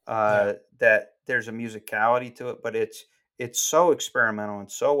 Yeah, That there's a musicality to it, but it's so experimental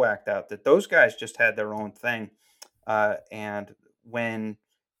and so whacked out that those guys just had their own thing. And when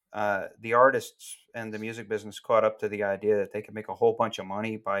the artists and the music business caught up to the idea that they could make a whole bunch of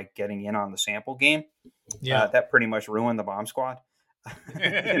money by getting in on the sample game, yeah, that pretty much ruined the Bomb Squad.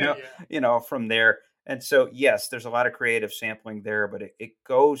 you know, yeah, from there. And so, yes, there's a lot of creative sampling there, but it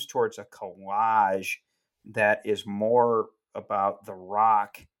goes towards a collage that is more about the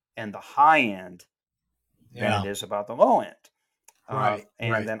rock and the high end than it yeah. is about the low end. Right,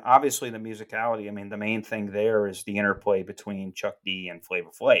 And right. then obviously the musicality. I mean, the main thing there is the interplay between Chuck D and Flavor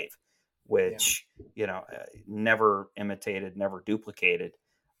Flav, Yeah, which never imitated, never duplicated.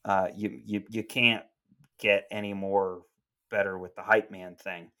 You can't get any more better with the hype man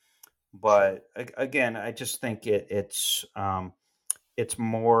thing. sure. But again, I just think it's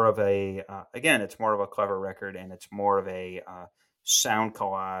more of a it's more of a clever record, and it's more of a sound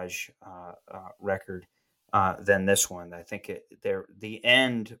collage record than this one. I think the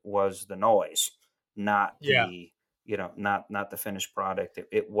end was the noise, not Yeah. the not the finished product.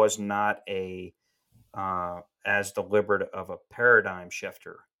 It was not a as deliberate of a paradigm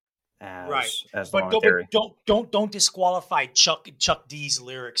shifter Right, as the but Lone Theory. don't disqualify Chuck D's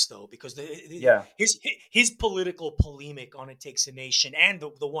lyrics though, because Yeah, his political polemic on It Takes a Nation and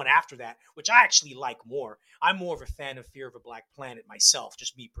the one after that, which I actually like more. I'm more of a fan of Fear of a Black Planet myself,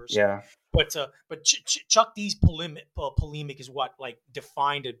 just me personally. yeah. But Chuck D's polemic is what like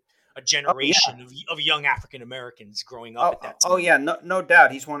defined a Oh yeah. generation of young African Americans growing up Oh, at that oh time. yeah, no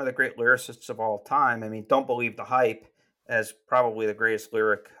doubt. He's one of the great lyricists of all time. I mean, "Don't Believe the Hype" as probably the greatest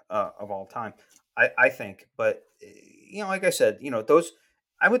lyric of all time, I think. But like I said, those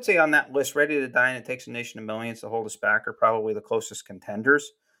I would say on that list, "Ready to Die" and "It Takes a Nation of Millions to Hold Us Back" are probably the closest contenders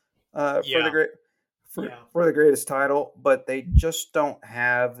for the Yeah, great yeah, for the greatest title. But they just don't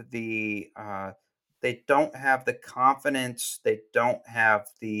have the confidence. They don't have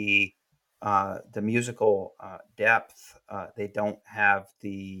the musical depth. They don't have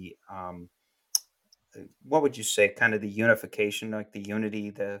the what would you say, kind of the unification, like the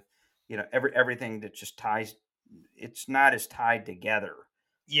unity, everything that just ties. It's not as tied together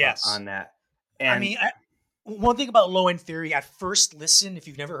yes. on that. I And mean, one thing about Low End Theory, at first listen, if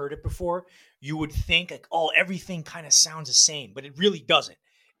you've never heard it before, you would think like, oh, everything kind of sounds the same, but it really doesn't.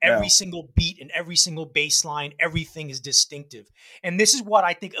 Every no, single beat and every single bass line, everything is distinctive. And this is what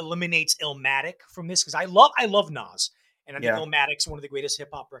I think eliminates Illmatic from this, because I love Nas. And I think yeah, Illmatic's one of the greatest hip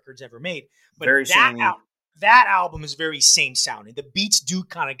hop records ever made. But very samey. that album is very same sounding. The beats do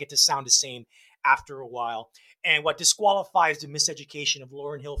kind of get to sound the same after a while. And what disqualifies the miseducation of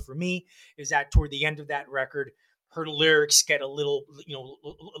Lauryn Hill for me is that toward the end of that record, her lyrics get a little,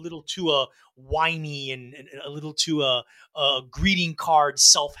 a little too whiny and a little too greeting card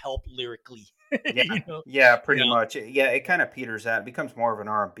self help lyrically. Yeah, you know, yeah, you pretty know, much. Yeah, it kind of peters out. It becomes more of an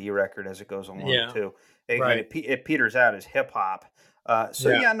R&B record as it goes along yeah, too. right, It peters out as hip hop. So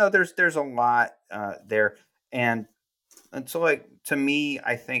yeah, yeah, no, there's a lot there, and so like to me,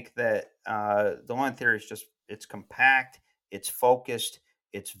 I think that the One Theory is just it's compact, it's focused,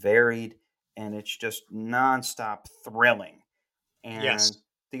 it's varied, and it's just nonstop thrilling. And yes,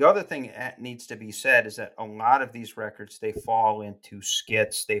 the other thing that needs to be said is that a lot of these records they fall into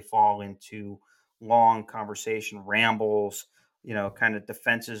skits, they fall into long conversation rambles, kind of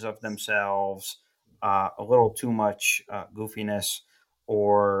defenses of themselves, a little too much goofiness,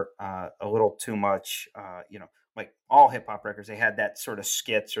 or a little too much, like all hip hop records, they had that sort of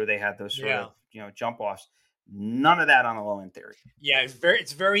skits or they had those sort yeah. of jump offs. None of that on the Low End Theory. Yeah,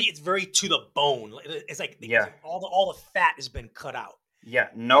 it's very to the bone. It's like Yeah, all the fat has been cut out. yeah,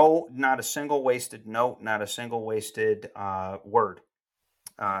 no, not a single wasted note, not a single wasted word.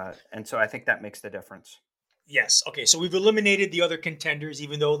 And so I think that makes the difference. Yes. Okay. So we've eliminated the other contenders,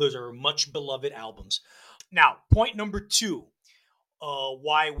 even though those are much beloved albums. Now, point number two,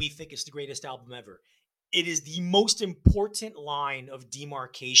 why we think it's the greatest album ever. It is the most important line of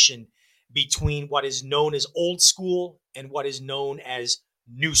demarcation between what is known as old school and what is known as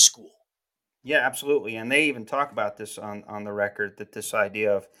new school. Yeah, absolutely. And they even talk about this on the record, that this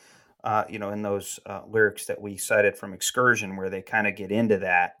idea of, in those lyrics that we cited from Excursion, where they kind of get into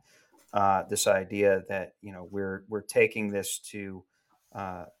that, this idea that, we're taking this to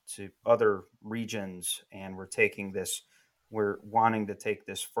other regions, and we're wanting to take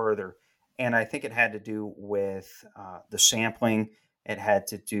this further. And I think it had to do with the sampling. It had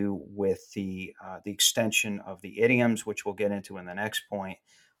to do with the extension of the idioms, which we'll get into in the next point.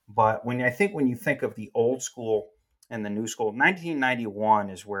 But when you think of the old school and the new school, 1991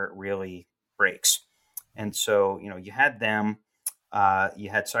 is where it really breaks. And so, you had them, you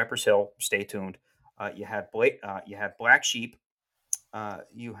had Cypress Hill, Stay Tuned, you had Black Sheep,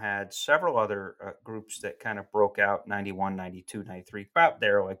 you had several other groups that kind of broke out 91, 92, 93, about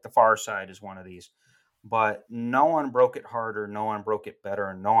there. Like the Far Side is one of these. But no one broke it harder, no one broke it better,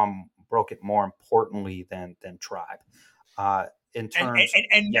 and no one broke it more importantly than Tribe. In and terms, and,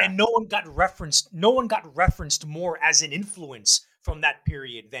 and yeah. and no one got referenced more as an influence from that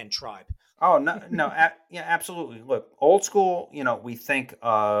period than Tribe. Oh no, no, yeah, absolutely. Look, old school. We think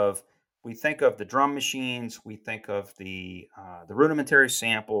of the drum machines. We think of the rudimentary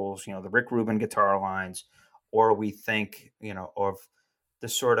samples. The Rick Rubin guitar lines, or we think of the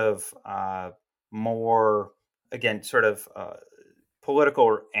sort of more, again, sort of political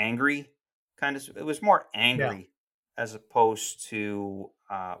or angry kind of. It was more Yeah. angry as opposed to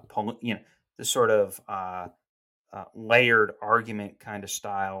the sort of layered argument kind of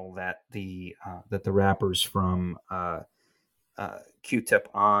style that the rappers from Q-Tip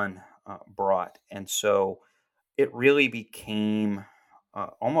on brought. And so it really became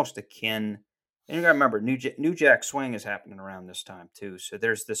almost akin. And you got to remember, New Jack Swing is happening around this time too. So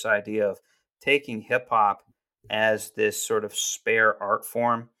there's this idea of taking hip hop as this sort of spare art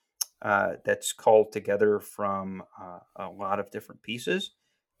form that's culled together from a lot of different pieces,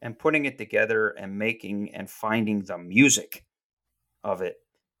 and putting it together and making and finding the music of it.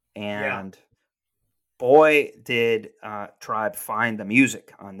 Yeah. And boy, did Tribe find the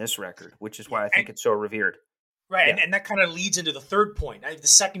music on this record, which is Yeah. why I think it's so revered. Right, Yeah. and that kind of leads into the third point. The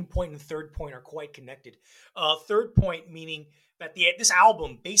second point and the third point are quite connected. Third point meaning that this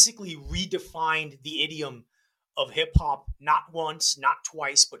album basically redefined the idiom of hip hop, not once, not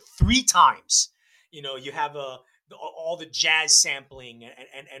twice, but three times. You have all the jazz sampling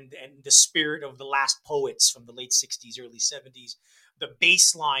and the spirit of the last poets from the late '60s, early '70s. The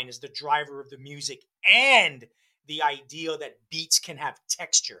bass line is the driver of the music, and the idea that beats can have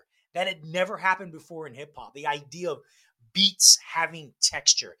texture that had never happened before in hip hop. The idea of beats having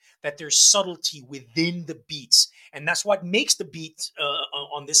texture, that there's subtlety within the beats. And that's what makes the beats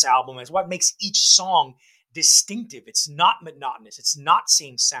on this album, it's what makes each song distinctive. It's not monotonous, it's not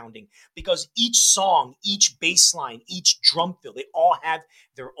same sounding, because each song, each bass line, each drum fill, they all have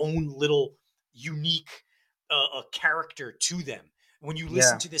their own little unique character to them. When you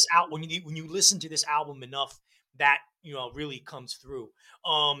listen Yeah. to this out, when you listen to this album enough, that really comes through.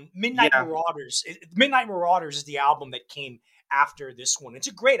 Midnight Yeah. Marauders. Midnight Marauders is the album that came after this one. It's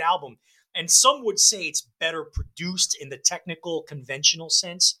a great album, and some would say it's better produced in the technical, conventional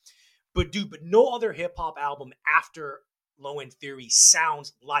sense. But no other hip hop album after Low End Theory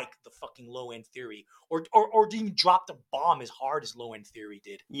sounds like the fucking Low End Theory, or didn't drop the bomb as hard as Low End Theory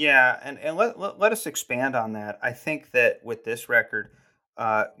did. Yeah, and let us expand on that. I think that with this record,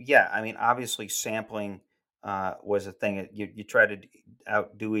 yeah, I mean, obviously sampling was a thing. You try to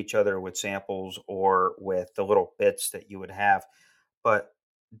outdo each other with samples or with the little bits that you would have, but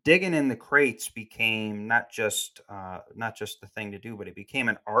digging in the crates became not just the thing to do, but it became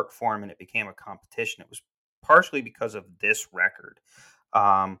an art form and it became a competition. It was partially because of this record.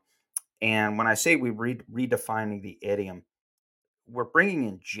 Um, and when I say redefining the idiom, we're bringing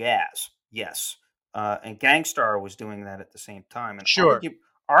in jazz, yes, and Gangstar was doing that at the same time, and Sure.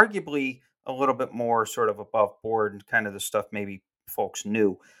 arguably a little bit more sort of above board and kind of the stuff maybe folks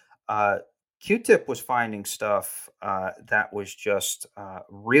knew. Uh, Q-Tip was finding stuff that was just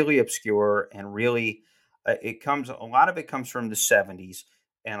really obscure and really a lot of it comes from the '70s,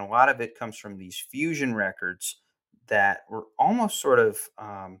 and a lot of it comes from these fusion records that were almost sort of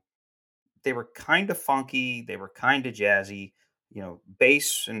they were kind of funky, they were kind of jazzy,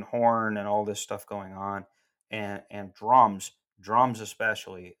 bass and horn and all this stuff going on, and drums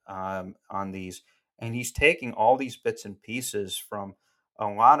especially on these. And he's taking all these bits and pieces from a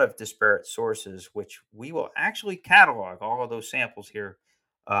lot of disparate sources, which we will actually catalog all of those samples here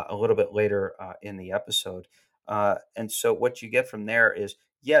a little bit later in the episode. And so what you get from there is,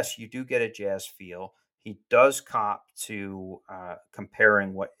 yes, you do get a jazz feel. he does cop to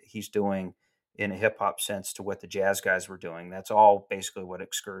comparing what he's doing in a hip hop sense to what the jazz guys were doing. That's all basically what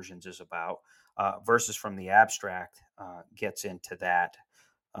Excursions is about. Versus from the Abstract gets into that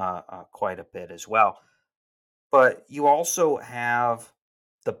quite a bit as well. But you also have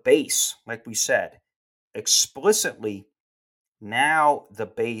the bass, like we said, explicitly. Now the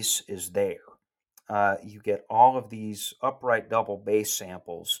bass is there. You get all of these upright double bass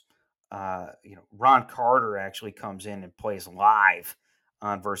samples. Ron Carter actually comes in and plays live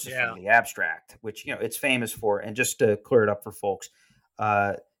on Verses from Yeah. the Abstract, which it's famous for. And just to clear it up for folks,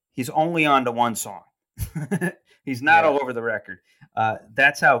 uh, he's only on to one song. He's not Yeah. all over the record.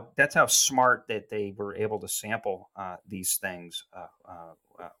 That's how smart that they were able to sample these things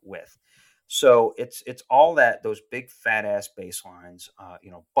with. So it's all that those big fat ass bass lines,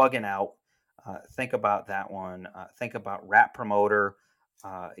 bugging out. Think about that one. Think about Rap Promoter,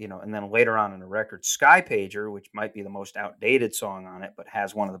 and then later on in the record, Sky Pager, which might be the most outdated song on it, but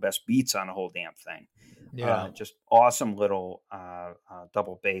has one of the best beats on the whole damn thing. Yeah. Just awesome little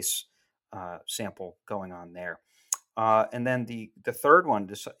double bass sample going on there. And then the third one,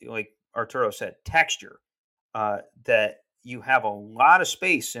 just like Arturo said, texture. That you have a lot of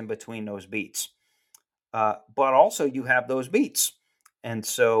space in between those beats, but also you have those beats. And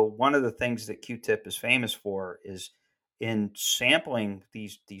so one of the things that Q-Tip is famous for is in sampling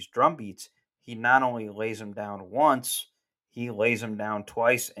these drum beats, he not only lays them down once, he lays them down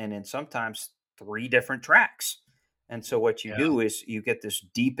twice, and in sometimes three different tracks. And so what you Yeah. do is you get this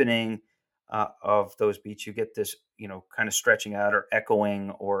deepening of those beats. You get this, kind of stretching out or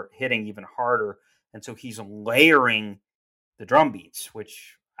echoing or hitting even harder. And so he's layering the drum beats,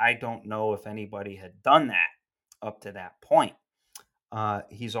 which I don't know if anybody had done that up to that point.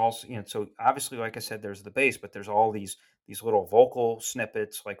 He's also, so obviously, like I said, there's the bass, but there's all these little vocal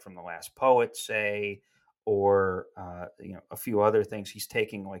snippets, like from The Last Poet, say, or a few other things. He's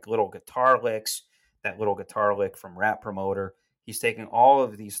taking like little guitar licks, that little guitar lick from Rap Promoter. He's taking all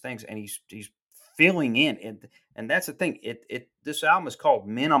of these things and he's filling in, and that's the thing. This album is called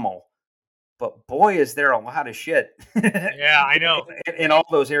Minimal, but boy, is there a lot of shit Yeah, I know. in all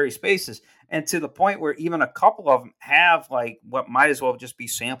those airy spaces. And to the point where even a couple of them have like what might as well just be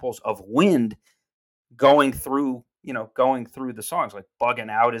samples of wind going through, going through the songs. Like Bugging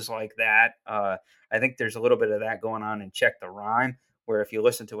Out is like that. I think there's a little bit of that going on in Check the Rhyme, where if you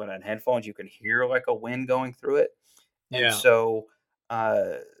listen to it on headphones, you can hear like a wind going through it. And Yeah. so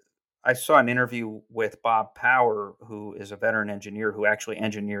I saw an interview with Bob Power, who is a veteran engineer who actually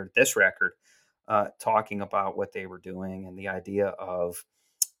engineered this record, talking about what they were doing and the idea of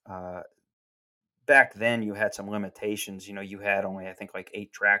uh, back then you had some limitations. You had only, I think, like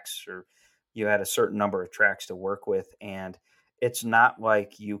 8 tracks, or you had a certain number of tracks to work with. And it's not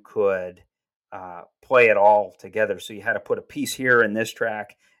like you could play it all together. So you had to put a piece here in this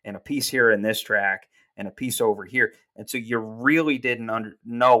track and a piece here in this track and a piece over here. And so you really didn't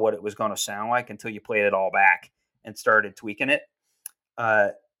know what it was going to sound like until you played it all back and started tweaking it.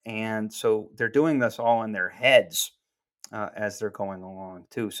 And so they're doing this all in their heads as they're going along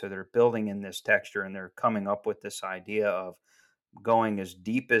too. So they're building in this texture and they're coming up with this idea of going as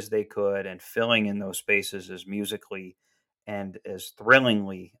deep as they could and filling in those spaces as musically and as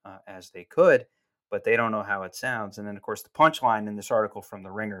thrillingly as they could, but they don't know how it sounds. And then, of course, the punchline in this article from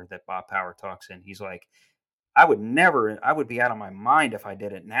The Ringer that Bob Power talks in, he's like, I would be out of my mind if I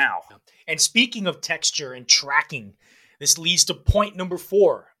did it now. And speaking of texture and tracking, this leads to point number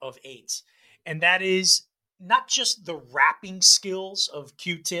 4 of 8. And that is not just the rapping skills of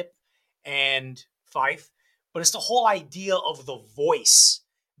Q-Tip and Fife, but it's the whole idea of the voice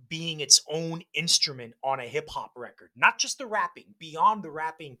being its own instrument on a hip hop record. Not just the rapping, beyond the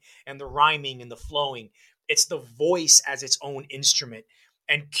rapping and the rhyming and the flowing, it's the voice as its own instrument.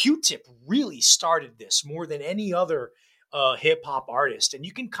 And Q-Tip really started this more than any other hip hop artist. And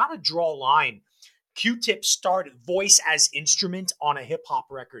you can kind of draw a line. Q-Tip started voice as instrument on a hip hop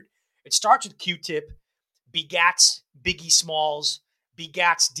record. It starts with Q-Tip, begats Biggie Smalls,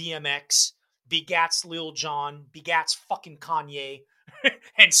 begats DMX, begats Lil Jon, begats fucking Kanye,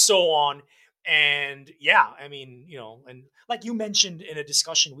 and so on. And yeah, I mean, and like you mentioned in a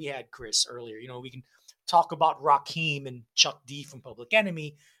discussion we had, Chris, earlier, we can talk about Rakim and Chuck D from Public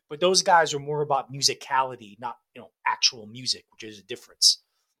Enemy, but those guys are more about musicality, not, actual music, which is a difference.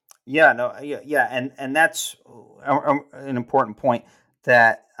 Yeah, no, yeah, and that's an important point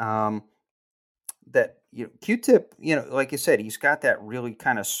that that Q-Tip, like you said, he's got that really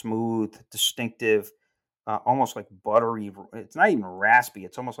kind of smooth, distinctive, almost like buttery. It's not even raspy.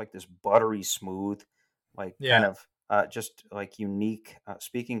 It's almost like this buttery smooth, like kind Yeah. of just like unique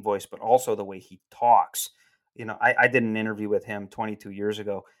speaking voice, but also the way he talks. I did an interview with him 22 years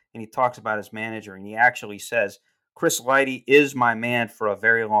ago, and he talks about his manager, and he actually says, Chris Lighty is my man for a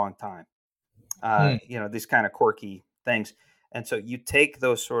very long time. Hmm. These kind of quirky things. And so you take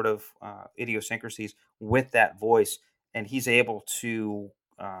those sort of idiosyncrasies with that voice, and he's able to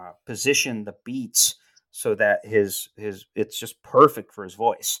position the beats so that his it's just perfect for his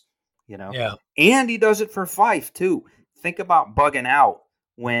voice, you know. Yeah. And he does it for Fife too. Think about bugging out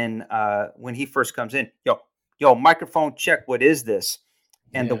when he first comes in. Yo, microphone check. What is this?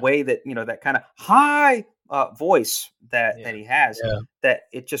 And the Yeah. way that that kind of high voice that Yeah. he has, Yeah. that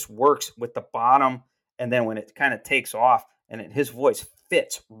it just works with the bottom, and then when it kind of takes off, and his voice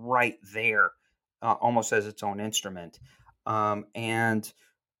fits right there, almost as its own instrument. And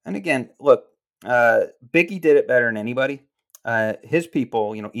again, look, Biggie did it better than anybody. His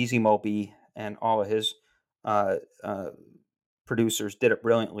people, Easy Moby and all of his uh, uh, producers did it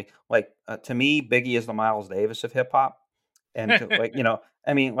brilliantly. Like to me, Biggie is the Miles Davis of hip hop, and like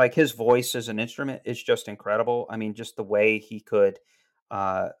I mean, like his voice as an instrument is just incredible. I mean, just the way he could,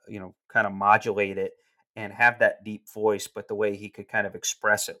 kind of modulate it and have that deep voice, but the way he could kind of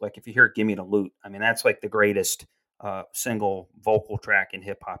express it. Like if you hear "Gimme the Loot," I mean, that's like the greatest single vocal track in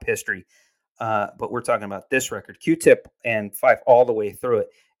hip hop history. But we're talking about this record, Q-Tip and Fife, all the way through it.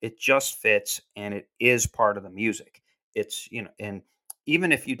 It just fits, and it is part of the music. It's and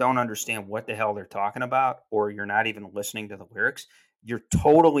even if you don't understand what the hell they're talking about, or you're not even listening to the lyrics, you're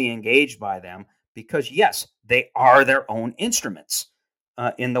totally engaged by them because yes, they are their own instruments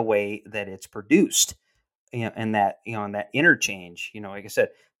in the way that it's produced, and that and that interchange. Like I said,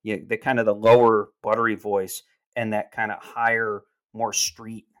 the kind of the lower buttery voice and that kind of higher, more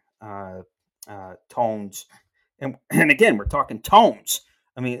street tones. And again, we're talking tones.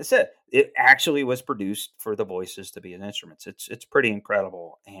 I mean, it's it actually was produced for the voices to be as instruments. It's pretty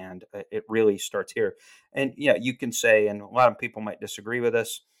incredible, and it really starts here. And yeah, you can say, and a lot of people might disagree with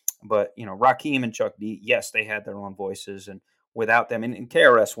us, but Rakim and Chuck D, yes, they had their own voices, and without them, and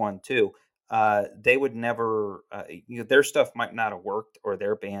KRS One too, they would never. Their stuff might not have worked, or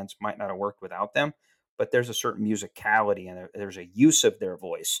their bands might not have worked without them. But there's a certain musicality, and there's a use of their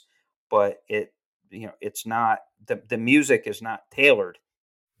voice, but it's not the music is not tailored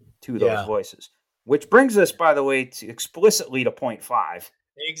to those Yeah. voices. Which brings us, by the way, to explicitly to point five.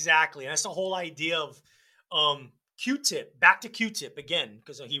 Exactly. That's the whole idea of Q-Tip. Back to Q-Tip again,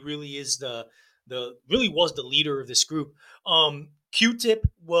 because he really is the really was the leader of this group. Q-Tip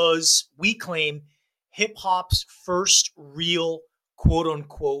was, we claim, hip hop's first real quote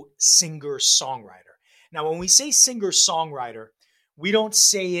unquote singer songwriter. Now, when we say singer songwriter, we don't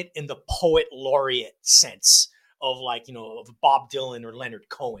say it in the poet laureate sense of like of Bob Dylan or Leonard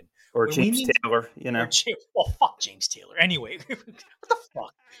Cohen. Or When we James mean Taylor, or James, well, fuck James Taylor. Anyway, what the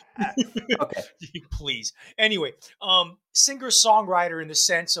fuck? Okay. Please. Anyway, singer songwriter in the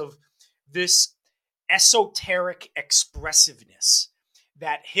sense of this esoteric expressiveness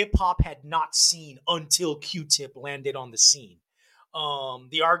that hip hop had not seen until Q-Tip landed on the scene.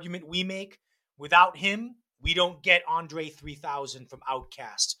 The argument we make, without him, we don't get Andre 3000 from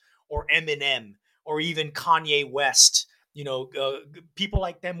Outkast or Eminem or even Kanye West. People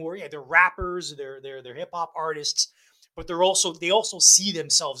like them who are they're rappers, they're hip hop artists, but they also see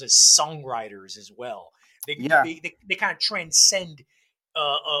themselves as songwriters as well. They Yeah. they kind of transcend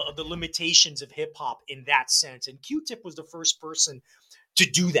the limitations of hip hop in that sense. And Q-Tip was the first person to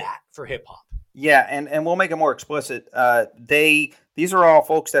do that for hip hop. Yeah, and we'll make it more explicit. These are all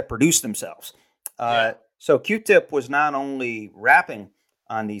folks that produce themselves. Yeah. So Q-Tip was not only rapping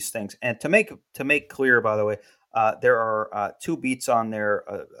on these things, and to make clear, by the way, there are two beats on there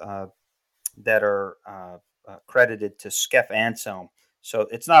that are credited to Skef Anselm. So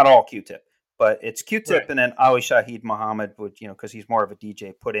it's not all Q-Tip, but it's Q-Tip, Right. and then Ali Shaheed Muhammad would, because he's more of a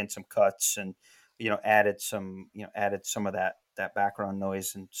DJ, put in some cuts and added some of that background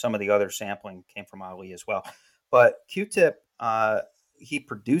noise, and some of the other sampling came from Ali as well. But Q-Tip, he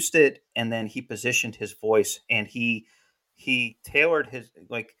produced it, and then he positioned his voice, and he tailored his,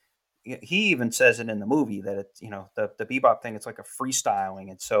 like, he even says it in the movie that it's the bebop thing, it's like a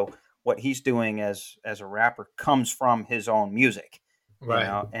freestyling, and so what he's doing as a rapper comes from his own music,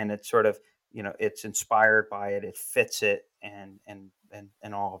 Right. and it's sort of it's inspired by it, it fits it, and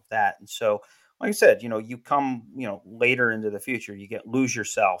all of that. And so, like I said, you come later into the future, you get Lose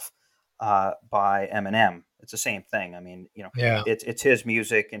Yourself by Eminem. It's the same thing. I mean, Yeah. it's his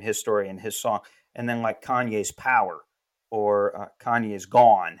music and his story and his song, and then like Kanye's Power, or Kanye's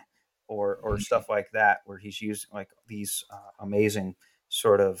Gone, or stuff like that, where he's used like these amazing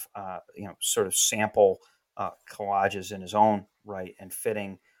sort of sort of sample collages in his own right and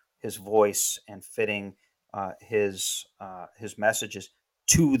fitting his voice and fitting his messages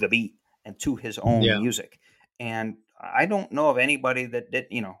to the beat and to his own Yeah. music. And I don't know of anybody that did.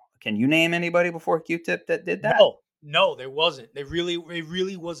 Can you name anybody before Q-Tip that did that? No, there wasn't. They really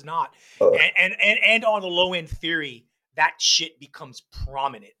was not. Uh, And on the low end theory, that shit becomes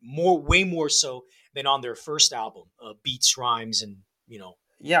prominent way more so than on their first album, Beats, Rhymes, and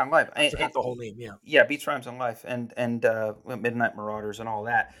yeah, live. I forgot the whole name. Yeah, Yeah, Beats, Rhymes, and Life, and Midnight Marauders, and all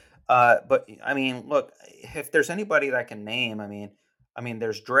that. But I mean, look, if there's anybody that I can name,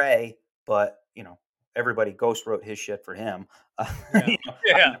 there's Dre, but everybody ghost wrote his shit for him. yeah,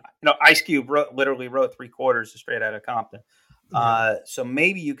 yeah, Ice Cube literally wrote three quarters straight out of Compton. yeah. So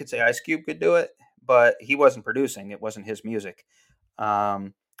maybe you could say Ice Cube could do it, but he wasn't producing; it wasn't his music.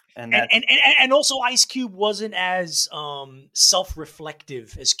 Um, and And that and and, and also, Ice Cube wasn't as self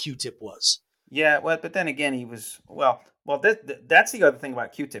reflective as Q-Tip was. Yeah, well, but then again, he was well. That's the other thing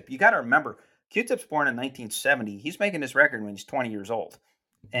about Q-Tip. You got to remember, Q-Tip's born in 1970. He's making this record when he's 20 years old,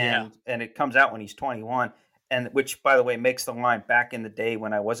 Yeah, and it comes out when he's 21. And which, by the way, makes the line "back in the day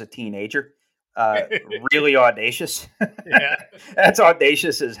when I was a teenager" uh, really audacious. yeah, That's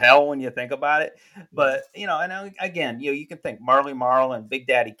audacious as hell when you think about it. But and again, you can think Marley Marl and Big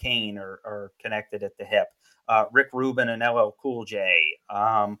Daddy Kane are connected at the hip. Rick Rubin and LL Cool J.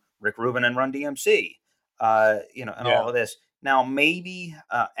 Rick Rubin and Run DMC, and all yeah, of this. Now, maybe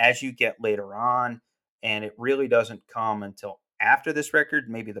as you get later on, and it really doesn't come until after this record,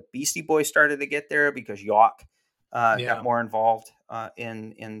 maybe the Beastie Boys started to get there because York got yeah. more involved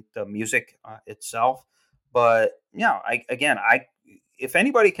in the music itself. But if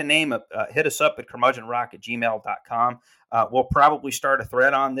anybody can name hit us up at curmudgeonrock@gmail.com. We'll probably start a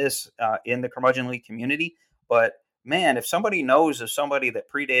thread on this in the Curmudgeonly community. But man, if somebody knows of somebody that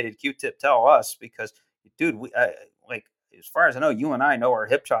predated Q-Tip, tell us, because, dude, we like, as far as I know, you and I know our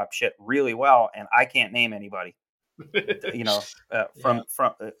hip hop shit really well, and I can't name anybody, Yeah.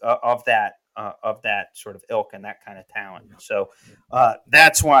 of that sort of ilk and that kind of talent. So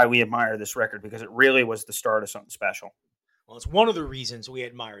that's why we admire this record, because it really was the start of something special. Well, it's one of the reasons we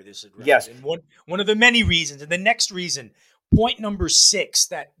admire this record, Yes. and one of the many reasons. And the next reason, point number 6,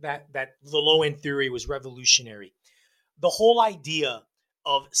 that the low end theory was revolutionary. The whole idea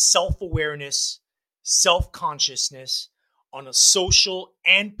of self awareness, self consciousness on a social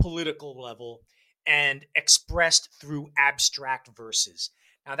and political level, and expressed through abstract verses.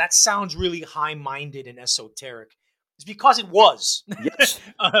 Now that sounds really high minded and esoteric. It's because it was. Yes.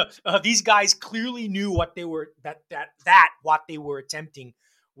 These guys clearly knew what they were what they were attempting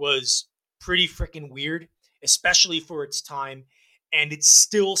was pretty freaking weird, especially for its time, and it's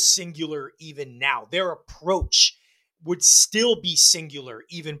still singular even now. Their approach would still be singular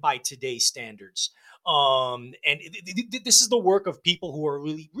even by today's standards. This is the work of people who are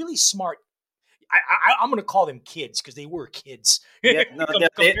really, really smart. I'm going to call them kids because they were kids. Yeah, no,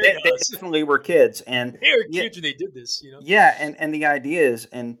 they definitely were kids, and They were yeah, kids when they did this, yeah, and the idea is,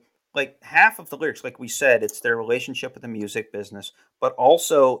 and like half of the lyrics, like we said, it's their relationship with the music business, but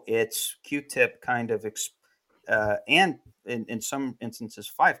also it's Q-Tip kind of, and in some instances,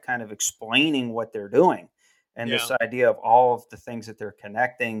 Fife kind of explaining what they're doing, and Yeah. this idea of all of the things that they're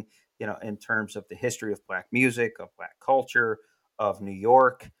connecting, in terms of the history of Black music, of Black culture, of New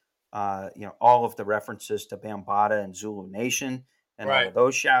York, all of the references to Bambaataa and Zulu Nation, and all Right. of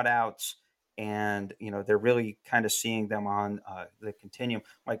those shout outs. And they're really kind of seeing them on the continuum.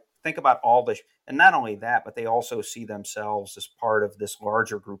 Like, think about all this, and not only that, but they also see themselves as part of this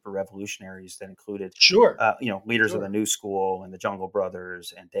larger group of revolutionaries that included Sure. leaders of the Sure. New School and the Jungle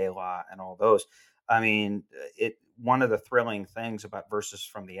Brothers and De La and all those. I mean, one of the thrilling things about Verses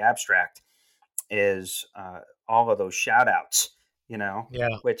from the Abstract is all of those shout outs, Yeah.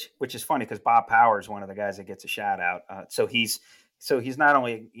 which is funny because Bob Power is one of the guys that gets a shout out. So he's not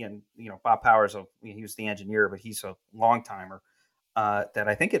only, Bob Powers, he was the engineer, but he's a long timer that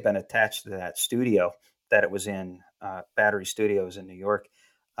I think had been attached to that studio that it was in, Battery Studios in New York,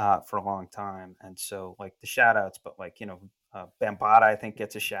 for a long time. And so, like, the shout outs, but like, Bambaataa, I think,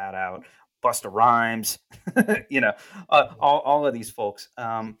 gets a shout out, Busta Rhymes, all of these folks.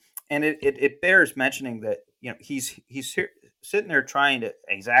 And it bears mentioning that, he's here, sitting there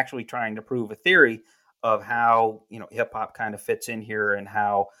he's actually trying to prove a theory of how, hip hop kind of fits in here, and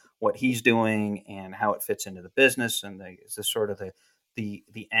how what he's doing and how it fits into the business, and the sort of the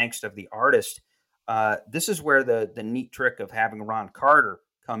angst of the artist. This is where the neat trick of having Ron Carter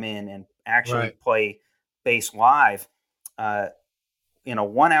come in and actually Right. play bass live in a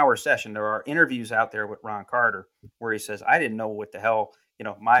 1 hour session. There are interviews out there with Ron Carter where he says, "I didn't know what the hell,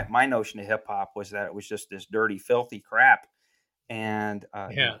 my notion of hip hop was that it was just this dirty, filthy crap, and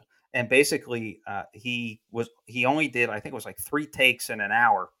Yeah. and basically he only did, I think it was like 3 takes in an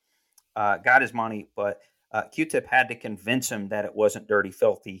hour, got his money, but Q-Tip had to convince him that it wasn't dirty,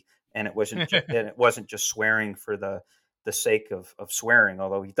 filthy, and it wasn't just swearing for the sake of swearing.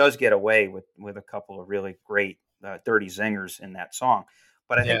 Although he does get away with a couple of really great dirty zingers in that song.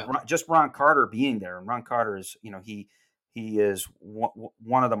 But I think Yeah. Just Ron Carter being there, and Ron Carter is, he is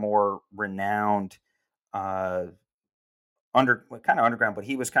one of the more renowned uh, kind of underground, but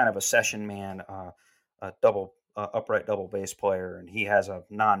he was kind of a session man, a double upright double bass player, and he has a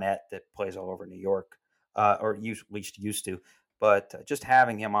nonette that plays all over New York, at least used to. But just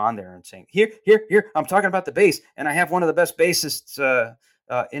having him on there and saying, "Here, here, here, I'm talking about the bass, and I have one of the best bassists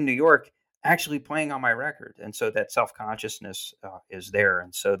in New York actually playing on my record," and so that self consciousness is there,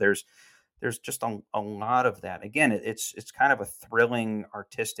 and so there's just a lot of that. Again, it's kind of a thrilling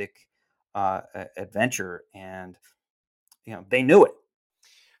artistic adventure, and they knew it.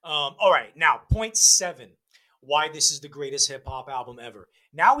 All right. Now, point 7, why this is the greatest hip hop album ever.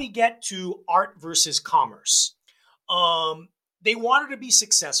 Now we get to art versus commerce. They wanted to be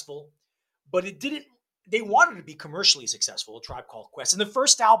successful, but it didn't. They wanted to be commercially successful. A Tribe Called Quest, and the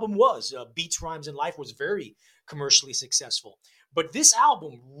first album was Beats, Rhymes, and Life was very commercially successful. But this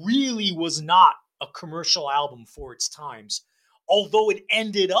album really was not a commercial album for its times, although it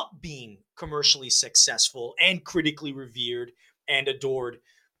ended up being commercially successful and critically revered and adored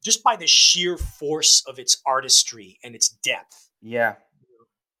just by the sheer force of its artistry and its depth. Yeah,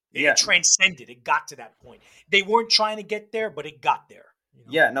 It yeah, transcended. It got to that point. They weren't trying to get there, but it got there.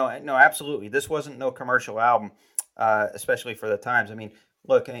 yeah. No, no, absolutely. This wasn't no commercial album, especially for the times. I mean,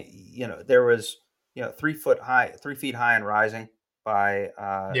 look, there was 3 foot high, 3 feet high and rising by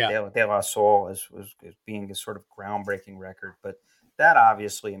Yeah. De La Soul as being a sort of groundbreaking record. But that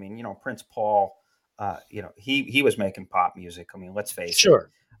obviously, I mean, Prince Paul, he was making pop music. I mean, let's face it. Sure.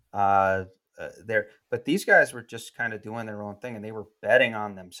 Uh, but these guys were just kind of doing their own thing, and they were betting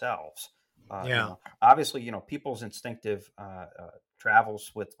on themselves. Yeah. Obviously, people's instinctive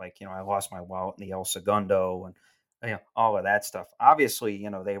travels with, like, I lost my wallet in the El Segundo, and all of that stuff. Obviously,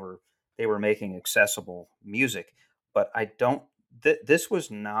 they were making accessible music, but I don't. This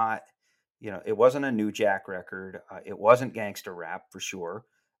was not. It wasn't a New Jack record. It wasn't gangster rap for sure.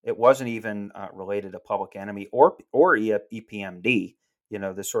 It wasn't even related to Public Enemy or EPMD.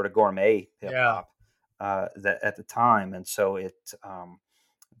 This sort of gourmet hip Yeah. hop that at the time, and so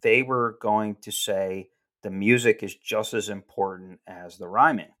they were going to say the music is just as important as the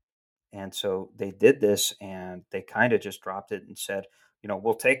rhyming. And so they did this, and they kind of just dropped it and said,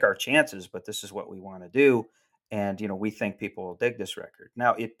 we'll take our chances, but this is what we want to do. And, we think people will dig this record.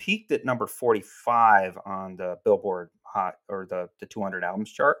 Now, it peaked at number 45 on the Billboard Hot, or the 200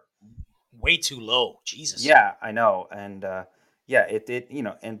 albums chart. Way too low. Jesus. Yeah, I know. And yeah, it did,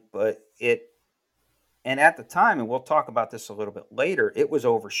 and at the time, and we'll talk about this a little bit later, it was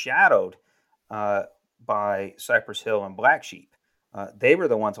overshadowed uh, by Cypress Hill and Black Sheep. They were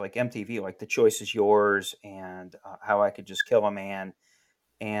the ones, like MTV, like The Choice Is Yours, and How I Could Just Kill a Man.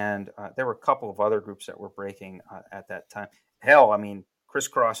 And there were a couple of other groups that were breaking at that time. Hell, I mean,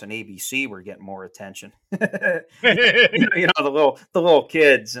 Crisscross and ABC were getting more attention. The little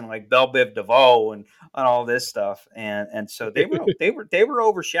kids, and like Belle Biv DeVoe and all this stuff, and so they were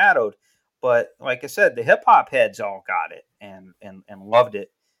overshadowed. But like I said, the hip hop heads all got it and loved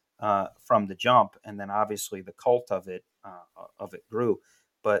it from the jump, and then obviously the cult of it grew.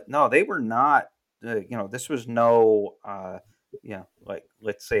 But no, they were not. This was no. Like,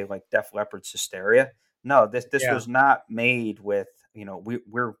 let's say, like Def Leppard's Hysteria. No, this Yeah. was not made with,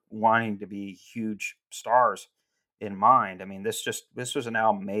 we're wanting to be huge stars in mind. I mean, this was an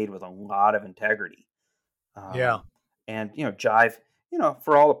album made with a lot of integrity. Yeah. And Jive,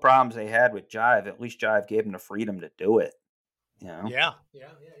 for all the problems they had with Jive, at least Jive gave them the freedom to do it. Yeah. Yeah. Yeah.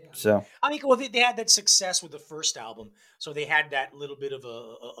 Yeah. So I mean, well, they had that success with the first album, so they had that little bit of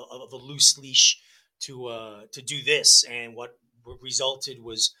a loose leash to do this, and what resulted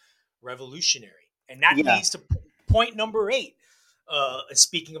was revolutionary, and that yeah, leads to point number 8.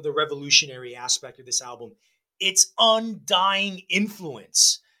 Speaking of the revolutionary aspect of this album, its undying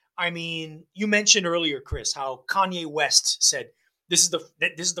influence. I mean, you mentioned earlier, Chris, how Kanye West said this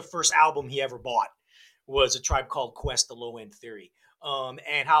is the first album he ever bought was A Tribe Called Quest, The Low End Theory,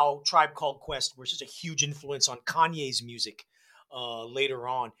 and how Tribe Called Quest were such a huge influence on Kanye's music later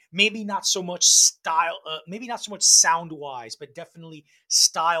on. Maybe not so much style, maybe not so much sound wise, but definitely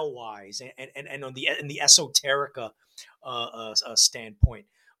style wise, and on the esoterica standpoint.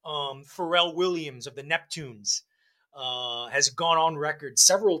 Pharrell Williams of the Neptunes has gone on record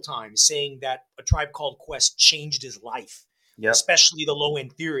several times saying that A Tribe Called Quest changed his life, Yep. especially the Low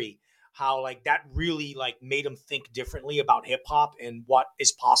End Theory. How like that really like made him think differently about hip hop and what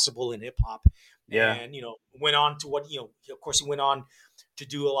is possible in hip hop, Yeah. and went on to what of course he went on to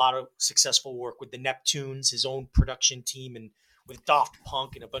do a lot of successful work with the Neptunes, his own production team, and with Daft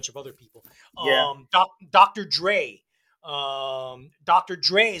Punk and a bunch of other people. Yeah. Dr. Dre. Dr.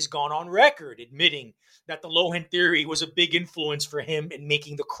 Dre has gone on record admitting that the Low End Theory was a big influence for him in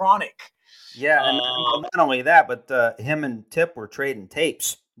making the Chronic. Yeah, and Um, not only that, but him and Tip were trading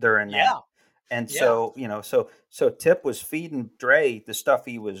tapes during that, yeah, and yeah, so so Tip was feeding Dre the stuff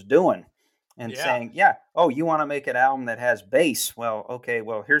he was doing, and yeah, saying, "Yeah, oh, you want to make an album that has bass? Well, okay,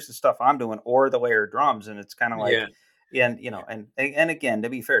 well, here's the stuff I'm doing, or the layered drums," and it's kind of like, yeah. and and again, to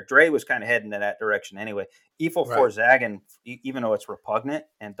be fair, Dre was kind of heading in that direction anyway. Evil Right. for Zaggin, even though it's repugnant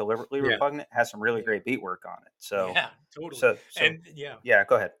and deliberately Yeah, repugnant, has some really yeah, great beat work on it. So, yeah. Totally. so And yeah, yeah,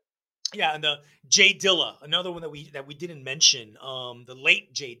 go ahead. yeah. And the Jay Dilla, another one that we didn't mention. The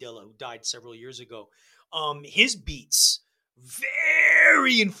late Jay Dilla, who died several years ago. His beats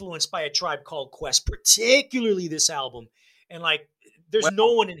very influenced by A Tribe Called Quest, particularly this album. And like, there's no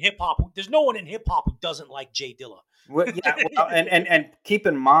Well, one in hip hop. There's no one in hip hop who doesn't like Jay Dilla. well, yeah, well, and keep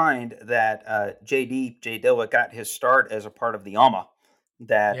in mind that Jay Dilla got his start as a part of the UMA,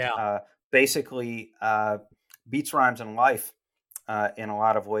 that Yeah, basically Beats, Rhymes, and Life, in a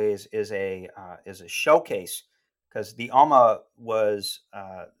lot of ways, is a showcase, because the UMA was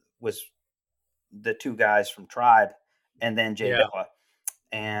the two guys from Tribe, and then Jay yeah, Dilla,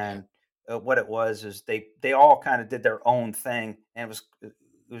 and what it was is they all kind of did their own thing, and it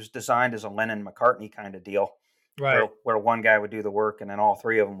was designed as a Lennon McCartney kind of deal, where right. one guy would do the work and then all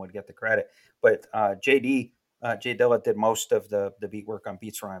three of them would get the credit. But Jay Dilla did most of the beat work on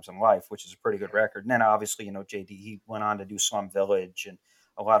Beats, Rhymes, and Life, which is a pretty good record. And then obviously, JD, he went on to do Slum Village and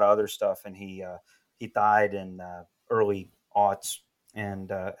a lot of other stuff, and he died in early aughts,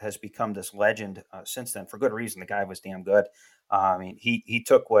 and has become this legend since then, for good reason. The guy was damn good. I mean, he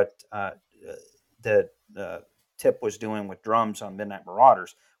took what the Tip was doing with drums on Midnight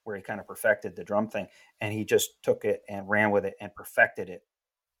Marauders, where he kind of perfected the drum thing, and he just took it and ran with it and perfected it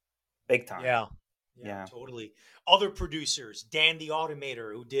big time. Yeah. Yeah, Yeah, totally. Other producers, Dan the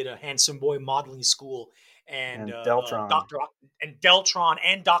Automator, who did a Handsome Boy Modeling School, and and Deltron. And Deltron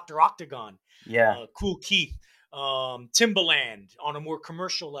and Dr. Octagon, Yeah, Cool Keith, Timbaland on a more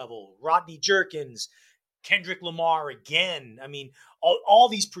commercial level, Rodney Jerkins, Kendrick Lamar again. I mean, all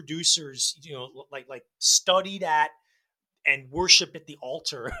these producers, like studied at and worship at the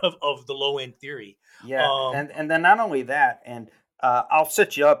altar of the Low End Theory. yeah, Um, and then not only that, and I'll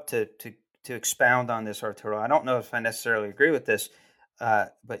set you up to expound on this, Arturo. I don't know if I necessarily agree with this,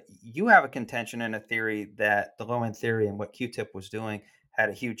 but you have a contention and a theory that the Low End Theory and what Q-Tip was doing had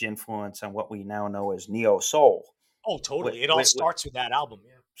a huge influence on what we now know as neo soul. oh, totally. It all starts with that album.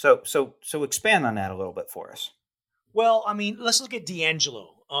 Yeah. So expand on that a little bit for us. Well, I mean, let's look at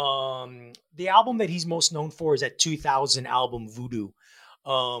D'Angelo. The album that he's most known for is that 2000 album Voodoo,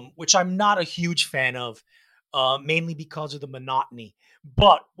 which I'm not a huge fan of, mainly because of the monotony.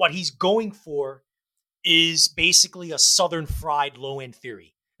 But what he's going for is basically a Southern fried Low End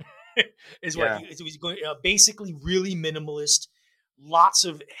Theory. Is what Yeah, he's going. Basically, really minimalist, lots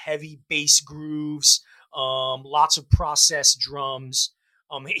of heavy bass grooves, lots of processed drums.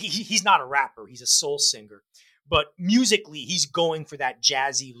 He's not a rapper; he's a soul singer, but musically, he's going for that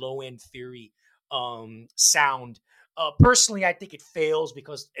jazzy Low End Theory sound. Personally, I think it fails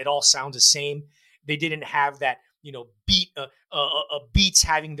because it all sounds the same. They didn't have that, beats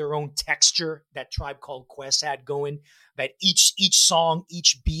having their own texture that Tribe Called Quest had going. That each song,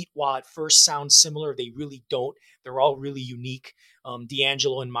 each beat, while at first sounds similar, they really don't. They're all really unique.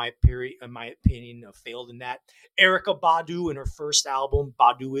 D'Angelo, in my opinion, failed in that. Erica Badu in her first album,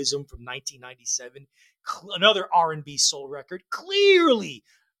 Baduism from 1997, another R&B soul record, clearly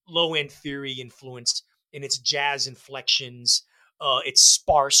Low End Theory influenced in its jazz inflections, its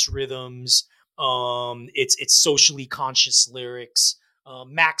sparse rhythms, its socially conscious lyrics.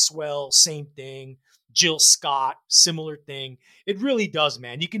 Maxwell, same thing. Jill Scott, similar thing. It really does,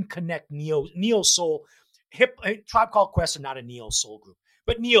 man. You can connect neo soul, Tribe Called Quest are not a neo soul group,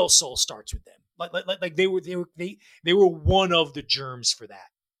 but neo soul starts with them. Like they were one of the germs for that,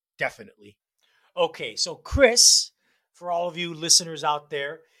 definitely. Okay, so Chris, for all of you listeners out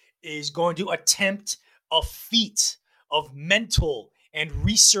there, is going to attempt a feat of mental and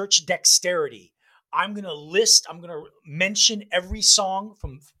research dexterity. I'm going to mention every song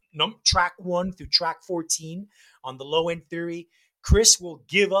from track 1 through track 14 on the Low End Theory. Chris will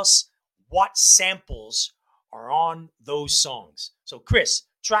give us what samples are on those songs. So, Chris,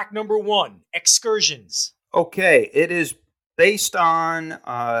 track number 1, Excursions. Okay, it is based on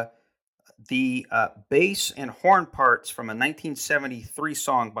the bass and horn parts from a 1973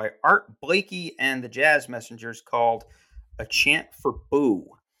 song by Art Blakey and the Jazz Messengers called "A Chant for Boo."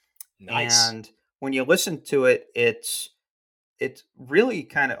 Nice. And when you listen to it, it's really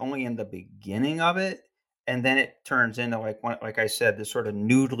kind of only in the beginning of it, and then it turns into like I said, this sort of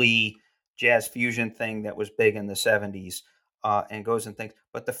noodly jazz fusion thing that was big in the '70s, and goes and things.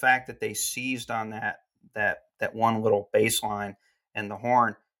 But the fact that they seized on that one little bass line and the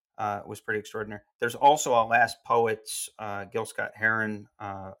horn was pretty extraordinary. There's also a Last Poets Gil Scott Heron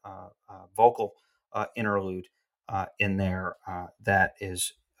vocal interlude in there that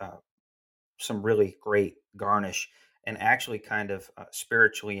is some really great garnish, and actually kind of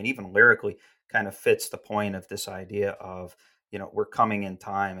spiritually and even lyrically kind of fits the point of this idea of, we're coming in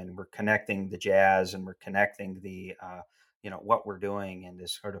time and we're connecting the jazz and we're connecting the what we're doing, and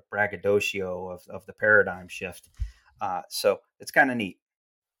this sort of braggadocio of the paradigm shift. So it's kind of neat.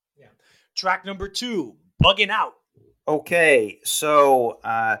 Yeah. Track number 2, Bugging Out. Okay, so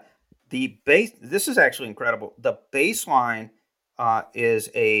the bass. This is actually incredible. The bass line is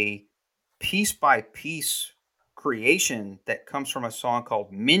a piece by piece creation that comes from a song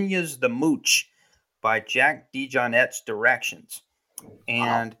called "Minya's the Mooch" by Jack DeJohnette's Directions, Wow.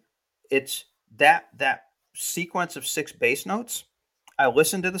 and it's that sequence of 6 bass notes. I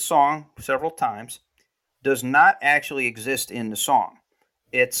listened to the song several times. Does not actually exist in the song.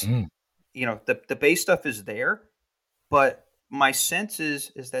 It's Mm. the bass stuff is there, but my sense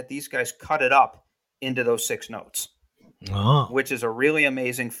is that these guys cut it up into those 6 notes, Oh. which is a really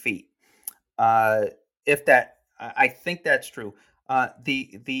amazing feat. Uh, if that, I think that's true.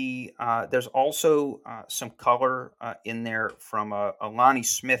 There's also some color in there from a Lonnie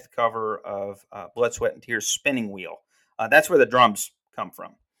Smith cover of Blood, Sweat, and Tears' "Spinning Wheel." That's where the drums come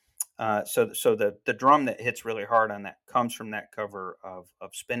from. So the drum that hits really hard on that comes from that cover of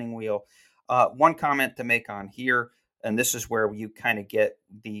 "Spinning Wheel." One comment to make on here, and this is where you kind of get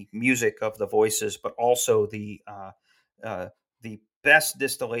the music of the voices, but also the best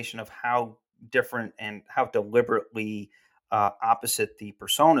distillation of how different and how deliberately opposite the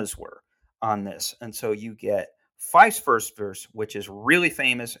personas were on this. And so you get Fife's first verse, which is really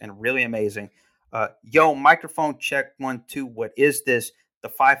famous and really amazing. Yo, microphone check 1 2. What is this? The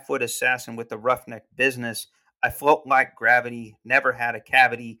 5-foot assassin with the roughneck business. I float like gravity. Never had a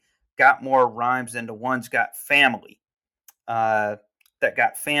cavity. Got more rhymes than the ones got family. Uh, that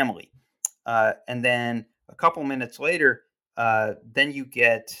got family. And then a couple minutes later, then you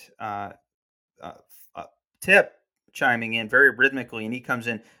get uh, uh, Tip chiming in very rhythmically, and he comes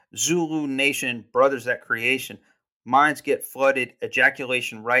in, "Zulu Nation, brothers at creation. Minds get flooded,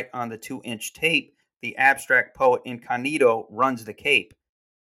 ejaculation right on the 2-inch tape. The abstract poet incognito runs the cape."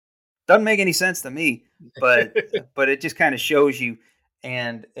 Doesn't make any sense to me, but it just kind of shows you,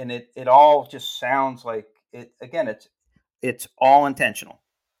 and it all just sounds like it. Again, it's all intentional.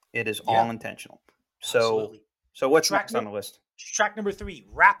 It is Yeah, all intentional. So absolutely. so what's Track next on no- the list? Track number 3,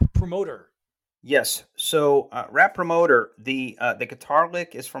 Rap Promoter. Yes. So, Rap Promoter, the guitar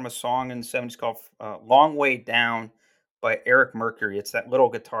lick is from a song in the '70s called "Long Way Down" by Eric Mercury. It's that little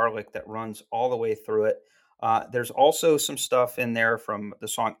guitar lick that runs all the way through it. There's also some stuff in there from the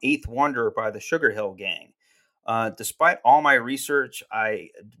song "Eighth Wonder" by the Sugar Hill Gang. Despite all my research, I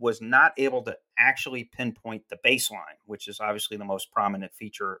was not able to actually pinpoint the bass line, which is obviously the most prominent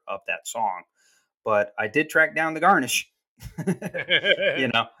feature of that song. But I did track down the garnish. you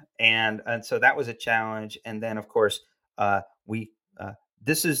know and so that was a challenge. And then, of course, we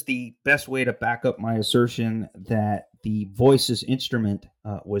this is the best way to back up my assertion that the voices instrument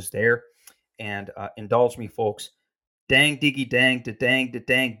was there. And indulge me, folks. Dang diggy dang da dang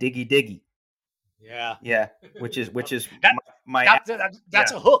diggy diggy. Yeah. Yeah, which is That, my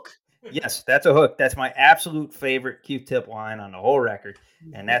that's yeah. a hook. Yes, that's a hook. That's my absolute favorite Q-Tip line on the whole record,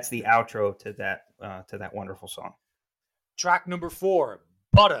 and that's the outro to that wonderful song. Track number 4,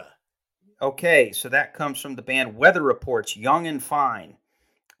 Butter. Okay, so that comes from the band Weather Report's "Young and Fine,"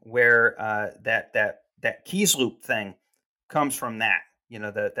 where that keys loop thing comes from that.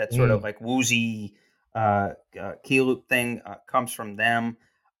 That sort of Mm. like woozy key loop thing comes from them.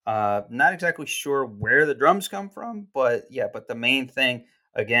 Not exactly sure where the drums come from, but yeah. But the main thing,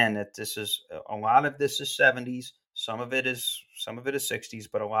 again, that this is a lot of this is '70s. Some of it is '60s,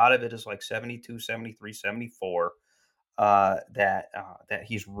 but a lot of it is like '72, '73, '74. That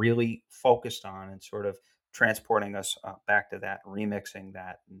he's really focused on, and sort of transporting us back to that, remixing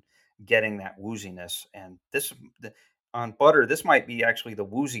that, and getting that wooziness. And on Butter, this might be actually the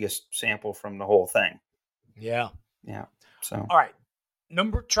wooziest sample from the whole thing. Yeah. Yeah. So All right.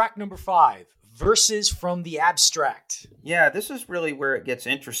 Track number 5, Verses from the Abstract. yeah, this is really where it gets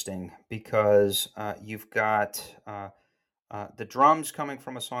interesting because you've got the drums coming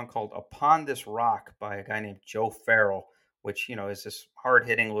from a song called "Upon This Rock" by a guy named Joe Farrell, which is this hard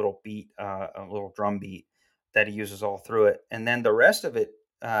hitting little beat, a little drum beat that he uses all through it, and then the rest of it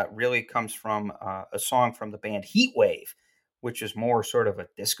really comes from a song from the band Heatwave, which is more sort of a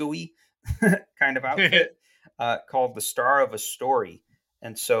disco-y kind of outfit, called "The Star of a Story,"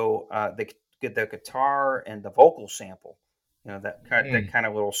 and so the guitar and the vocal sample, that kind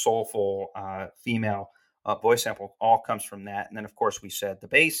of little soulful female voice sample all comes from that. And then, of course, we said the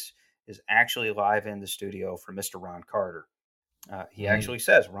bass is actually live in the studio for Mr. Ron Carter. He actually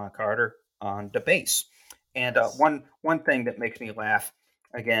says Ron Carter on the bass. And one thing that makes me laugh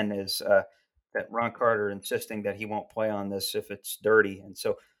again is that Ron Carter insisting that he won't play on this if it's dirty. And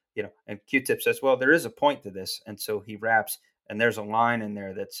so, and Q-Tip says, well, there is a point to this. And so he raps, and there's a line in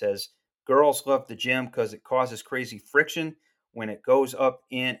there that says, girls love the gym because it causes crazy friction when it goes up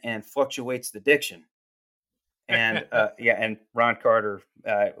in and fluctuates the diction. And and Ron Carter,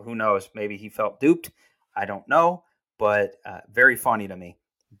 who knows? Maybe he felt duped. I don't know, but very funny to me.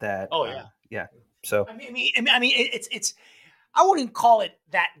 That Oh yeah. yeah. So It's. I wouldn't call it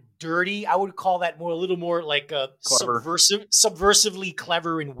that dirty. I would call that a little more like a Clever. subversively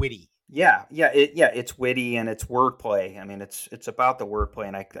clever and witty. It's witty and it's wordplay. I mean, it's about the wordplay,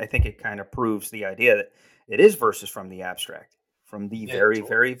 and I think it kind of proves the idea that it is verses from the abstract, from the very,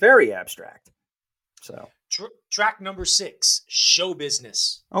 very, very abstract. So track number 6, Show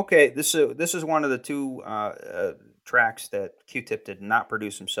Business. Okay, this is one of the two tracks that Q-Tip did not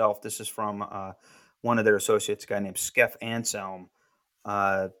produce himself. This is from one of their associates, a guy named Skeff Anselm.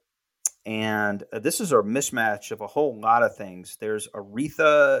 And this is a mismatch of a whole lot of things. There's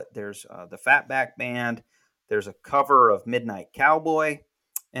Aretha, there's the Fatback Band, there's a cover of Midnight Cowboy,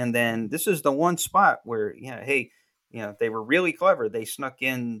 and then this is the one spot where, they were really clever. They snuck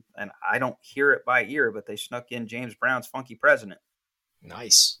in, and I don't hear it by ear, but they snuck in James Brown's Funky President.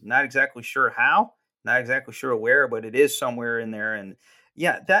 Nice. Not exactly sure how, not exactly sure where, but it is somewhere in there. And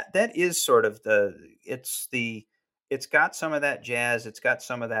yeah, that is sort of it's got some of that jazz. It's got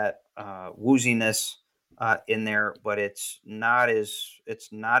some of that wooziness in there, but it's not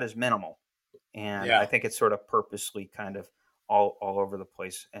as minimal. And I think it's sort of purposely kind of all over the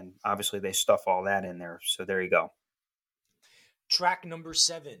place. And obviously they stuff all that in there. So there you go. Track number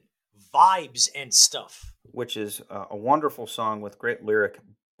 7, Vibes and Stuff, which is a wonderful song with great lyric,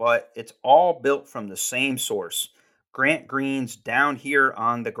 but it's all built from the same source. Grant Green's Down Here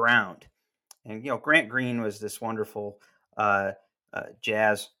on the Ground. And, Grant Green was this wonderful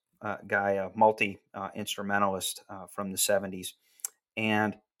jazz guy, a multi-instrumentalist from the 70s.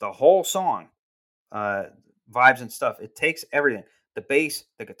 And the whole song, Vibes and Stuff, it takes everything. The bass,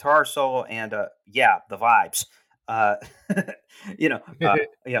 the guitar solo, and the vibes.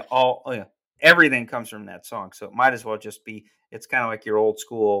 Everything comes from that song. So it might as well just be, it's kind of like your old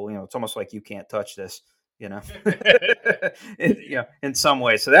school, it's almost like You Can't Touch This, in some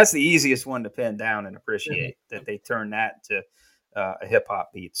way. So that's the easiest one to pin down and appreciate that they turn that to a hip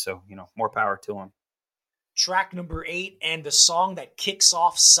hop beat. So, more power to them. Track number 8, and the song that kicks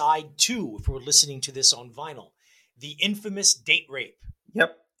off side 2, if we're listening to this on vinyl, the infamous Date Rape.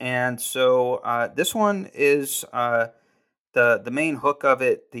 Yep. And so this one is the main hook of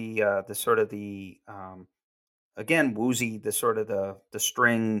it, the sort of the again woozy, the sort of the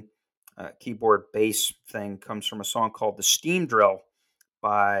string keyboard bass thing comes from a song called "The Steam Drill"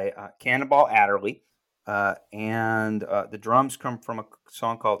 by Cannonball Adderley, and the drums come from a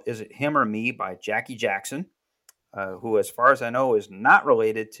song called "Is It Him or Me" by Jackie Jackson, who, as far as I know, is not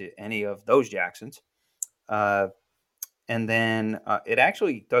related to any of those Jacksons. And then it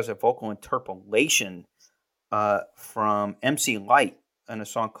actually does a vocal interpolation from MC Lyte in a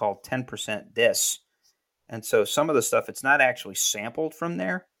song called 10% Dis. And so some of the stuff, it's not actually sampled from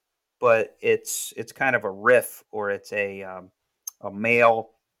there, but it's kind of a riff, or it's a male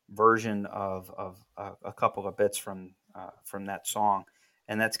version of a couple of bits from that song.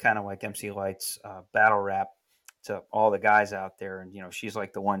 And that's kind of like MC Lyte's battle rap to all the guys out there. And, she's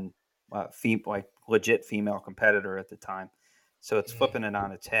like the one like legit female competitor at the time. So it's flipping it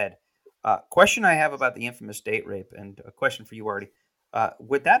on its head. Question I have about the infamous Date Rape, and a question for you, Artie.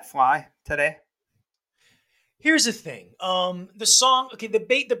 Would that fly today? Here's the thing. The song, okay,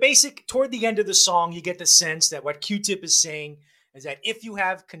 the basic, toward the end of the song, you get the sense that what Q-Tip is saying is that if you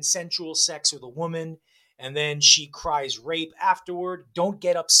have consensual sex with a woman and then she cries rape afterward, don't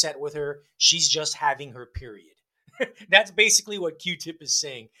get upset with her. She's just having her period. That's basically what Q-Tip is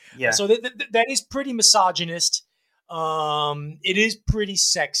saying. Yeah. So that is pretty misogynist. It is pretty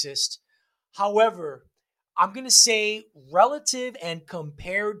sexist. However, I'm going to say relative and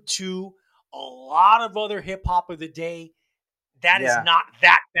compared to a lot of other hip hop of the day, that is Yeah. not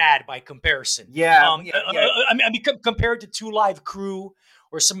that bad by comparison. Yeah. I mean, compared to Two Live Crew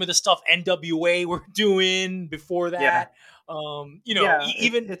or some of the stuff NWA were doing before Yeah. that.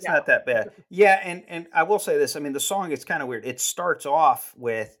 Even it's not that bad. Yeah, and I will say this. I mean, the song is kind of weird. It starts off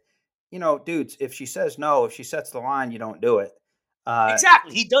with, dudes, if she says no, if she sets the line, you don't do it.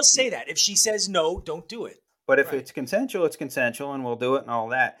 Exactly. He does say that. If she says no, don't do it. But if it's consensual, and we'll do it and all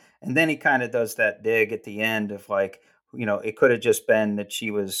that. And then he kind of does that dig at the end of like, it could have just been that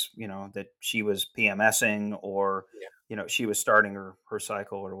she was, PMSing, or, she was starting her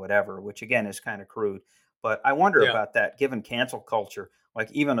cycle or whatever, which again is kind of crude. But I wonder about that given cancel culture,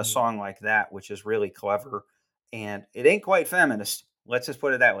 like even a song like that, which is really clever, and it ain't quite feminist. Let's just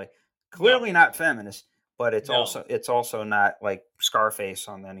put it that way. Clearly not feminist, but it's also not like Scarface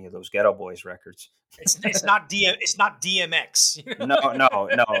on any of those Ghetto Boys records. It's not DMX. No,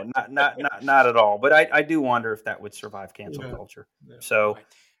 not at all. But I do wonder if that would survive cancel culture. Yeah. So, right.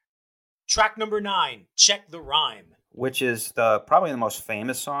 Track number 9, Check the Rhyme, which is probably the most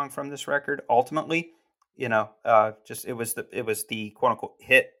famous song from this record. Ultimately, it was the quote unquote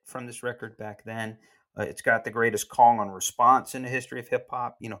hit from this record back then. It's got the greatest call and response in the history of hip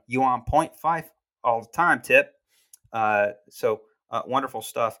hop. You on point 5 all the time, Tip. So wonderful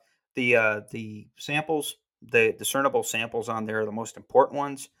stuff. The samples, the discernible samples on there, the most important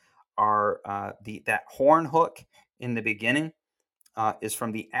ones are that horn hook in the beginning is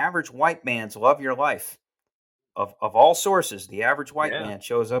from the Average White Band's "Love Your Life." Of all sources, the Average White Band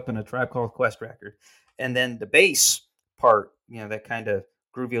shows up in a Tribe Called Quest record, and then the bass part, that kind of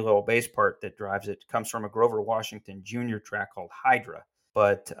groovy little bass part that drives it, comes from a Grover Washington Jr. track called Hydra.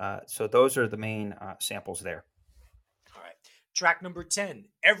 But so those are the main samples there. All right. Track number 10,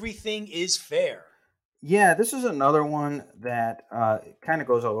 Everything is Fair. Yeah, this is another one that kind of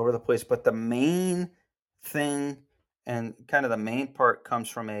goes all over the place, but the main thing and kind of the main part comes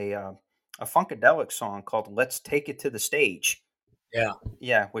from a Funkadelic song called "Let's Take It to the Stage."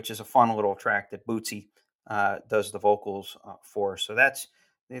 Yeah, which is a fun little track that Bootsy does the vocals for. So that's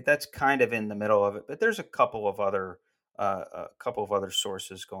kind of in the middle of it, but there's a couple of other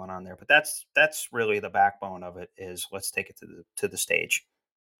sources going on there. But that's really the backbone of it. Is "Let's Take It to the Stage."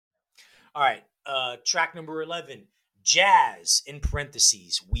 All right, track number 11, Jazz in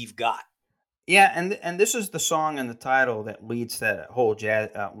parentheses, We've Got. Yeah, and this is the song and the title that leads that whole jazz,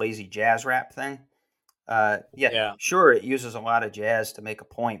 lazy jazz rap thing. Sure, it uses a lot of jazz to make a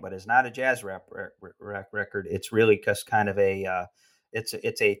point, but it's not a jazz rap record. It's really just kind of a it's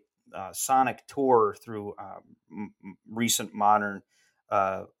a sonic tour through recent modern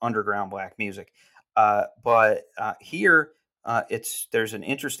underground black music. But here there's an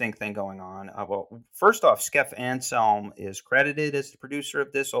interesting thing going on. Well, first off, Skef Anselm is credited as the producer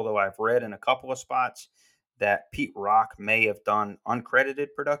of this, although I've read in a couple of spots that Pete Rock may have done uncredited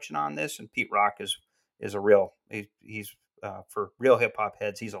production on this, and Pete Rock is a real he's for real hip hop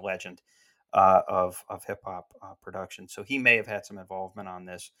heads, he's a legend of hip hop production. So he may have had some involvement on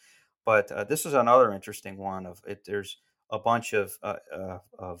this, but this is another interesting one of it. There's a bunch of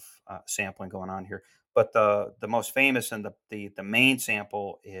sampling going on here. But the most famous and the main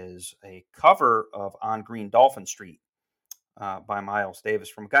sample is a cover of "On Green Dolphin Street" by Miles Davis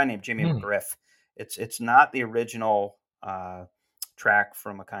from a guy named Jimmy McGriff. It's not the original track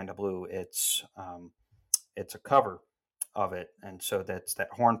from "A Kind of Blue." It's a cover of it, and so that's that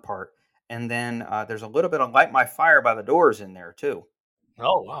horn part. And then there's a little bit of "Light My Fire" by the Doors in there too.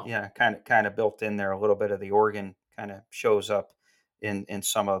 Oh wow! Yeah, kind of built in there. A little bit of the organ kind of shows up in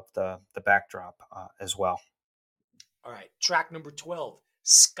some of the backdrop as well. All right, track number 12,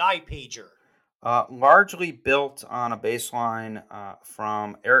 Sky Pager. Largely built on a bass line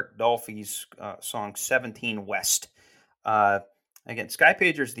from Eric Dolphy's song 17 West. Again, Sky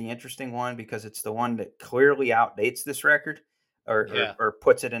Pager is the interesting one because it's the one that clearly outdates this record or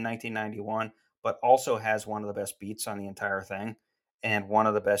puts it in 1991, but also has one of the best beats on the entire thing and one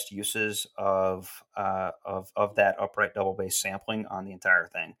of the best uses of that upright double bass sampling on the entire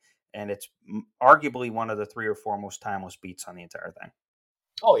thing. And it's arguably one of the 3 or 4 most timeless beats on the entire thing.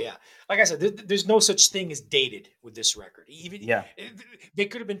 Oh yeah, like I said, there's no such thing as dated with this record. Even they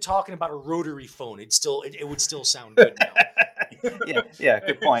could have been talking about a rotary phone. It would still sound good now. yeah,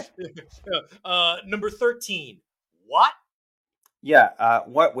 good point. Number 13, What? Yeah,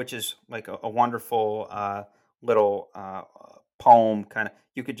 What, which is like a wonderful little poem kind of.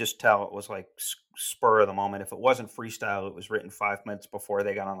 You could just tell it was like spur of the moment. If it wasn't freestyle, it was written 5 minutes before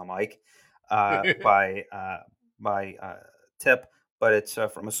they got on the mic uh, by uh, by Tip. But it's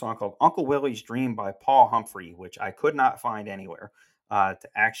from a song called "Uncle Willie's Dream" by Paul Humphrey, which I could not find anywhere to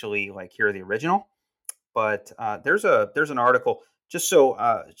actually like hear the original. But there's an article just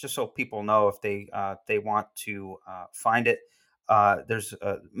so people know if they want to find it. There's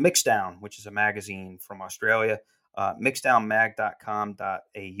Mixdown, which is a magazine from Australia,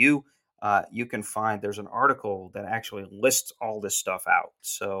 mixdownmag.com.au. You can find there's an article that actually lists all this stuff out.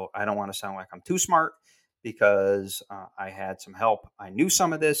 So I don't want to sound like I'm too smart because I had some help. I knew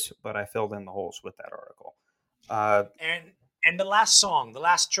some of this, but I filled in the holes with that article. And the last song, the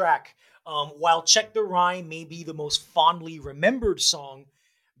last track, while Check the Rhyme may be the most fondly remembered song,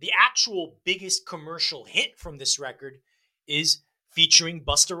 the actual biggest commercial hit from this record is featuring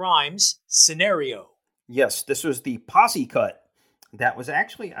Busta Rhymes' Scenario. Yes, this was the posse cut. That was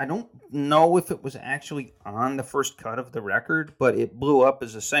actually, I don't know if it was actually on the first cut of the record, but it blew up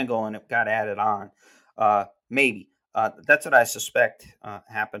as a single and it got added on. Maybe. That's what I suspect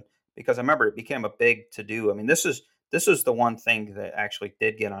happened because I remember it became a big to do. I mean, this is the one thing that actually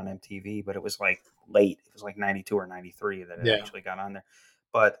did get on MTV, but it was like late. It was like 92 or 93 that it actually got on there.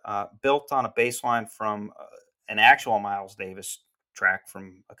 But built on a bass line from an actual Miles Davis track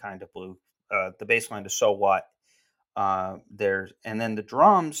from A Kind of Blue. The bass line to So What. There's and then the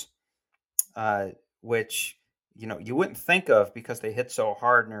drums, which you wouldn't think of because they hit so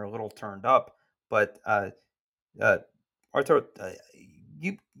hard and they're a little turned up. But Arthur,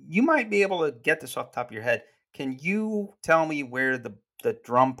 you might be able to get this off the top of your head. Can you tell me where the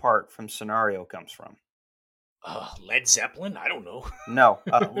drum part from Scenario comes from? Led Zeppelin? I don't know. No,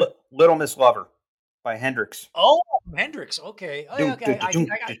 Little Miss Lover by Hendrix. Oh, Hendrix. Okay. Okay.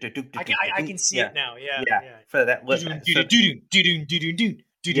 I can see it now. Yeah. For that.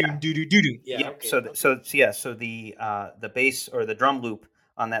 Yeah. So the bass or the drum loop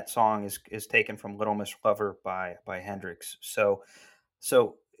on that song is taken from Little Miss Lover by Hendrix. So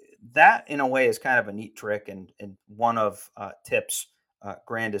that in a way is kind of a neat trick and one of Tip's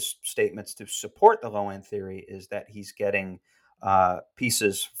grandest statements to support the low end theory is that he's getting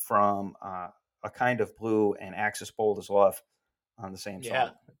pieces from A Kind of Blue and Axis Bold as Love on the same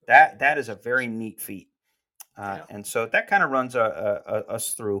song. That is a very neat feat. And so that kind of runs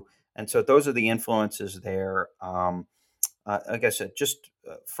us through. And so those are the influences there. Like I said, just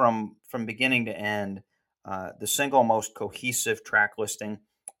from beginning to end, the single most cohesive track listing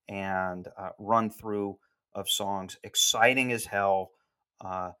and run through of songs, exciting as hell,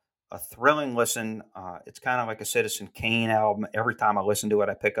 a thrilling listen. It's kind of like a Citizen Kane album. Every time I listen to it,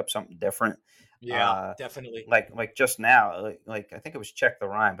 I pick up something different. Yeah, definitely. Like just now, like I think it was Check the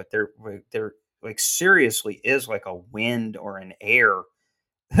Rhyme, but there like seriously is like a wind or an air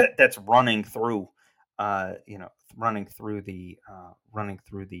that's running through, running through the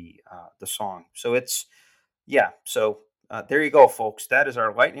song. So it's So there you go, folks. That is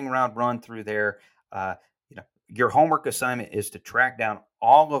our lightning round run through there. Your homework assignment is to track down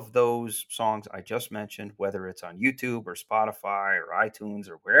all of those songs I just mentioned, whether it's on YouTube or Spotify or iTunes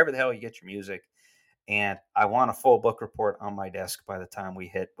or wherever the hell you get your music. And I want a full book report on my desk by the time we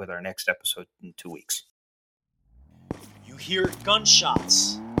hit with our next episode in 2 weeks. You hear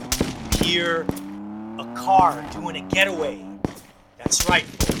gunshots. You hear a car doing a getaway. That's right,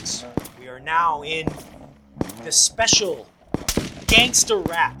 folks. We are now in the special gangster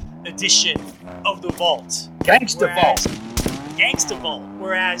rap edition of The Vault. Gangsta Vault.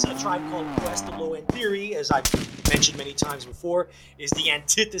 Whereas A Tribe Called Quest, the Low End Theory, as I've mentioned many times before, is the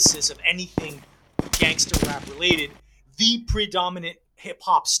antithesis of anything gangster rap related. The predominant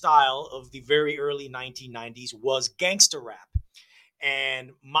hip-hop style of the very early 1990s was gangster rap.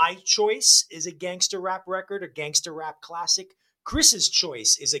 And my choice is a gangster rap record, a gangster rap classic. Chris's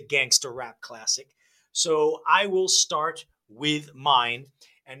choice is a gangster rap classic. So I will start with mine,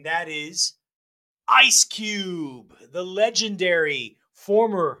 and that is Ice Cube, the legendary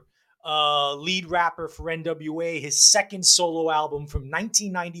former lead rapper for NWA, his second solo album from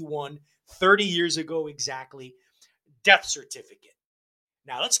 1991, 30 years ago exactly, Death Certificate.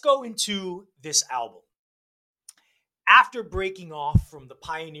 Now let's go into this album. After breaking off from the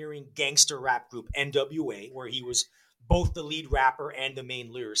pioneering gangster rap group NWA, where he was both the lead rapper and the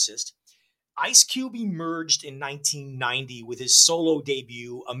main lyricist, Ice Cube emerged in 1990 with his solo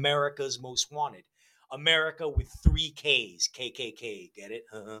debut, America's Most Wanted. America with 3 Ks, KKK, get it?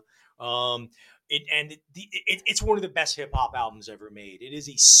 It's one of the best hip hop albums ever made. It is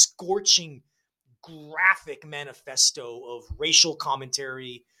a scorching, graphic manifesto of racial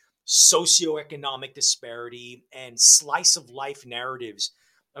commentary, socioeconomic disparity, and slice of life narratives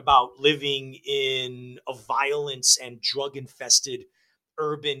about living in a violence and drug infested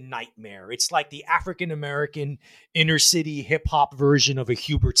urban nightmare. It's like the African American inner city hip hop version of a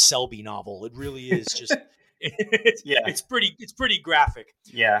Hubert Selby novel. It really is just Yeah. it's pretty graphic.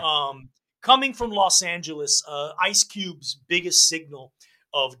 Yeah. Um, Coming from Los Angeles, Ice Cube's biggest signal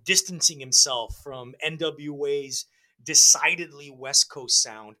of distancing himself from NWA's decidedly West Coast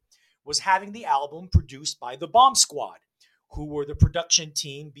sound was having the album produced by the Bomb Squad, who were the production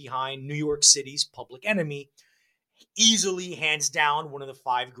team behind New York City's Public Enemy, easily hands down one of the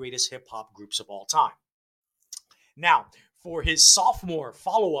 5 greatest hip hop groups of all time. Now, for his sophomore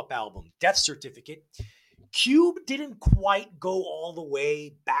follow up album, Death Certificate, Cube didn't quite go all the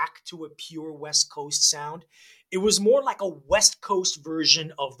way back to a pure West Coast sound. It was more like a West Coast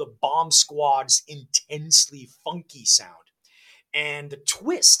version of the Bomb Squad's intensely funky sound. And the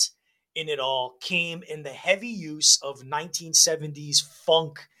twist in it all came in the heavy use of 1970s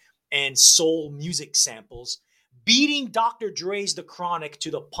funk and soul music samples, beating Dr. Dre's The Chronic to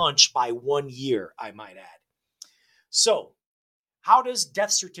the punch by 1 year, I might add. So, how does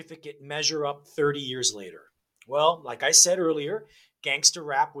Death Certificate measure up 30 years later? Well, like I said earlier, gangster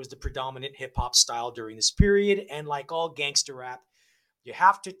rap was the predominant hip hop style during this period, and like all gangster rap, you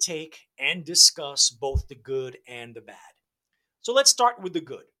have to take and discuss both the good and the bad. So let's start with the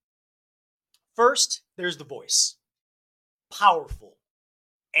good. First, there's the voice. Powerful,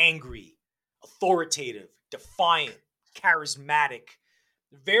 angry, authoritative, defiant, charismatic.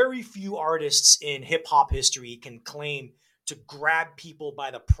 Very few artists in hip hop history can claim to grab people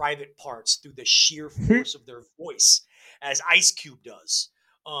by the private parts through the sheer force of their voice, as Ice Cube does.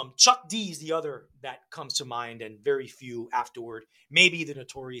 Chuck D is the other that comes to mind, and very few afterward. Maybe the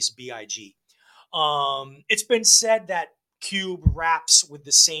Notorious B.I.G. It's been said that Cube raps with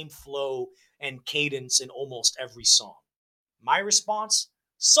the same flow and cadence in almost every song. My response?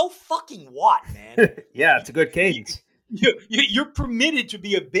 So fucking what, man? Yeah, it's a good cadence. You're permitted to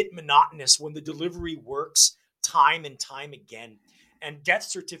be a bit monotonous when the delivery works time and time again. And Death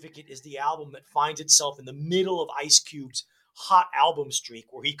Certificate is the album that finds itself in the middle of Ice Cube's hot album streak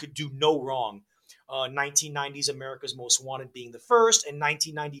where he could do no wrong. 1990's America's Most Wanted being the first, and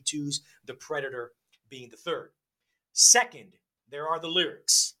 1992's The Predator being the third. Second, there are the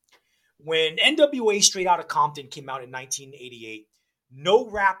lyrics. When NWA Straight Outta Compton came out in 1988, no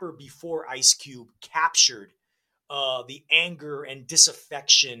rapper before Ice Cube captured the anger and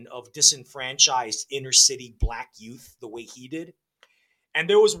disaffection of disenfranchised inner city black youth the way he did. And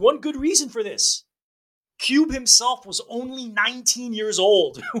there was one good reason for this. Cube himself was only 19 years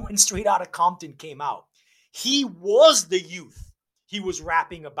old when Straight Outta Compton came out. He was the youth he was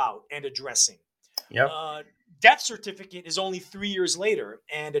rapping about and addressing. Yep. Death Certificate is only 3 years later,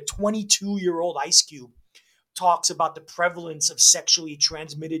 and a 22-year-old Ice Cube talks about the prevalence of sexually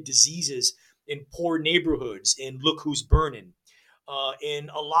transmitted diseases in poor neighborhoods in Look Who's Burning. In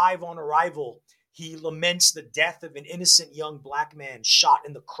Alive on Arrival, he laments the death of an innocent young black man shot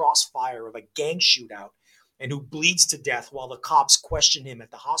in the crossfire of a gang shootout and who bleeds to death while the cops question him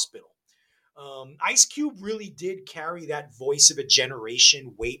at the hospital. Ice Cube really did carry that voice of a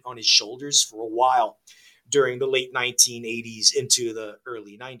generation weight on his shoulders for a while during the late 1980s into the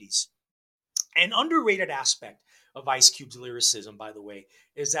early 90s. An underrated aspect of Ice Cube's lyricism, by the way,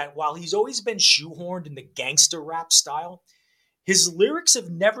 is that while he's always been shoehorned in the gangster rap style, his lyrics have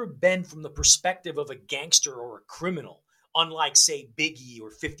never been from the perspective of a gangster or a criminal, unlike, say, Biggie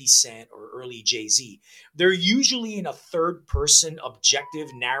or 50 Cent or early Jay-Z. They're usually in a third-person, objective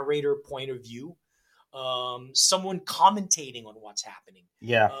narrator point of view, someone commentating on what's happening.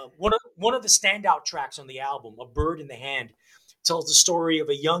 Yeah. One of the standout tracks on the album, A Bird in the Hand, tells the story of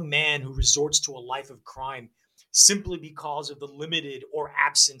a young man who resorts to a life of crime simply because of the limited or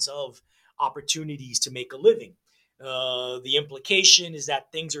absence of opportunities to make a living. The implication is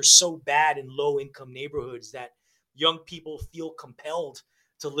that things are so bad in low-income neighborhoods that young people feel compelled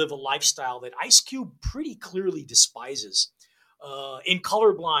to live a lifestyle that Ice Cube pretty clearly despises. In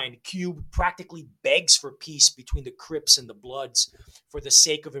Colorblind, Cube practically begs for peace between the Crips and the Bloods for the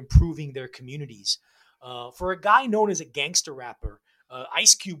sake of improving their communities. For a guy known as a gangster rapper,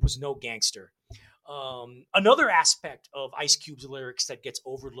 Ice Cube was no gangster. Another aspect of Ice Cube's lyrics that gets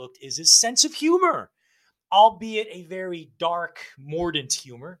overlooked is his sense of humor, albeit a very dark, mordant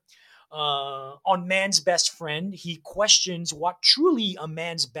humor. On Man's Best Friend, he questions what truly a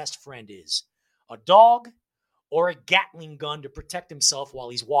man's best friend is: a dog or a Gatling gun to protect himself while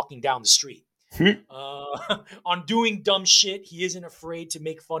he's walking down the street. On Doing Dumb Shit, he isn't afraid to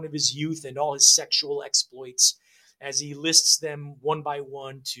make fun of his youth and all his sexual exploits. as he lists them one by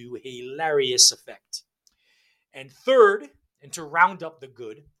one to hilarious effect. And third, and to round up the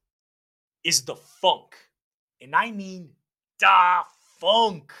good, is the funk. And I mean da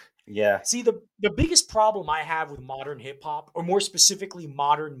funk. Yeah. See, the biggest problem I have with modern hip hop, or more specifically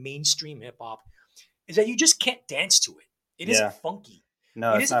modern mainstream hip hop, is that you just can't dance to it. It isn't Yeah. funky.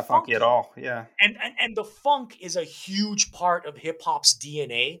 No, It it's isn't not funky at funky. all. Yeah. And the funk is a huge part of hip hop's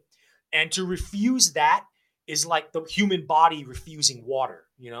DNA. And to refuse that is like the human body refusing water,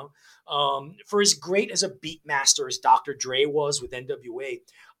 you know? For as great as a beat master as Dr. Dre was with NWA,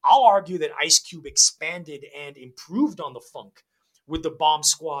 I'll argue that Ice Cube expanded and improved on the funk with the Bomb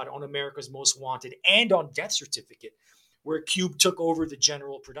Squad on America's Most Wanted and on Death Certificate, where Cube took over the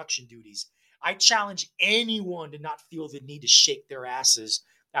general production duties. I challenge anyone to not feel the need to shake their asses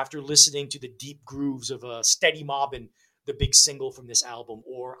after listening to the deep grooves of a Steady Mobbin', the big single from this album,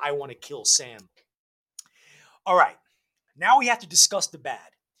 or I Want to Kill Sam. All right, now we have to discuss the bad.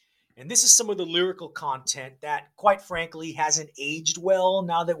 And this is some of the lyrical content that, quite frankly, hasn't aged well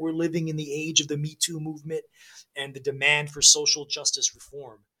now that we're living in the age of the Me Too movement and the demand for social justice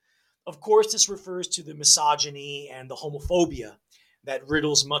reform. Of course, this refers to the misogyny and the homophobia that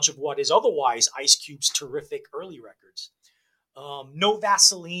riddles much of what is otherwise Ice Cube's terrific early records. No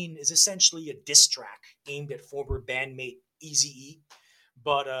Vaseline is essentially a diss track aimed at former bandmate Eazy-E,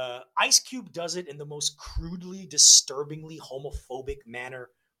 but Ice Cube does it in the most crudely, disturbingly homophobic manner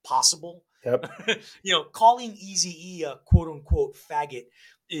possible. Yep. Calling Eazy-E a quote unquote faggot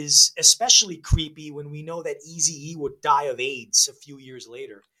is especially creepy when we know that Eazy-E would die of AIDS a few years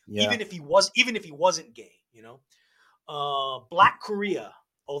later, Yeah. even if he wasn't gay. Black Korea,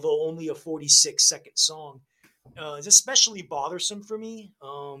 although only a 46-second song, is especially bothersome for me.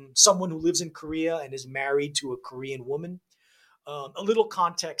 Someone who lives in Korea and is married to a Korean woman. A little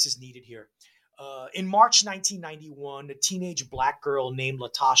context is needed here. In March 1991, a teenage black girl named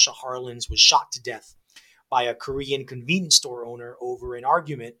Latasha Harlins was shot to death by a Korean convenience store owner over an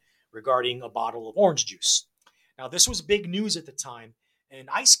argument regarding a bottle of orange juice. Now, this was big news at the time, and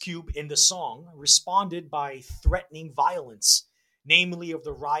Ice Cube in the song responded by threatening violence, namely of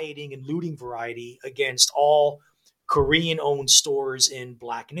the rioting and looting variety, against all Korean-owned stores in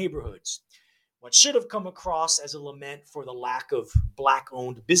black neighborhoods. What should have come across as a lament for the lack of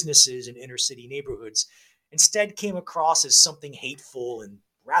black-owned businesses in inner-city neighborhoods instead came across as something hateful and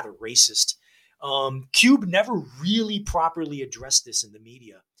rather racist. Cube never really properly addressed this in the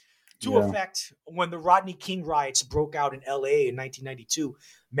media. To effect, when the Rodney King riots broke out in LA in 1992,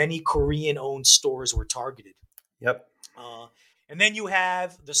 many Korean-owned stores were targeted. Yep. And then you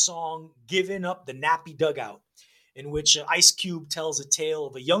have the song Giving Up the Nappy Dugout, in which Ice Cube tells a tale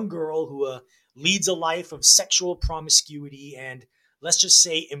of a young girl who leads a life of sexual promiscuity and, let's just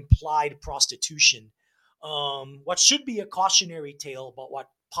say, implied prostitution. What should be a cautionary tale about what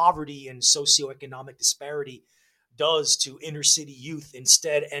poverty and socioeconomic disparity does to inner city youth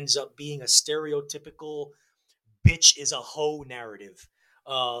instead ends up being a stereotypical bitch is a hoe narrative,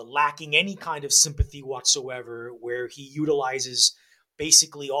 lacking any kind of sympathy whatsoever, where he utilizes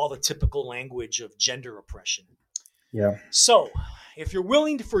basically all the typical language of gender oppression. Yeah. So, if you're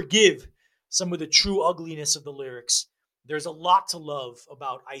willing to forgive some of the true ugliness of the lyrics, there's a lot to love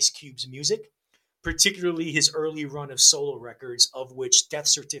about Ice Cube's music, particularly his early run of solo records, of which Death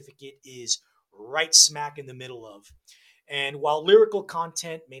Certificate is right smack in the middle of. And while lyrical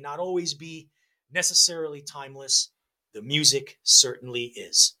content may not always be necessarily timeless, the music certainly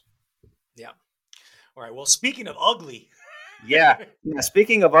is. Yeah. All right. Well, speaking of ugly. Yeah.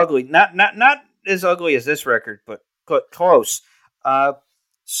 Speaking of ugly, not as ugly as this record, but close.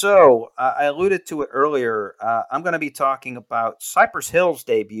 So I alluded to it earlier. I'm going to be talking about Cypress Hill's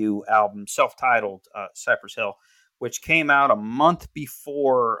debut album, self-titled Cypress Hill, which came out a month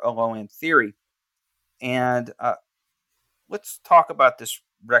before A Low End Theory. And let's talk about this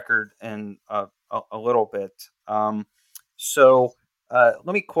record in a little bit. So let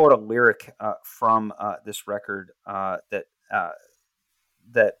me quote a lyric from this record that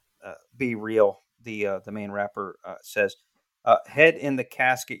Be Real, the main rapper, says. Head in the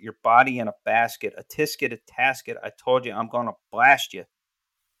casket, your body in a basket, a tisket, a tasket. I told you I'm going to blast you.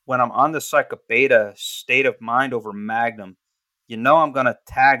 When I'm on the psycho beta, state of mind over Magnum, you know I'm going to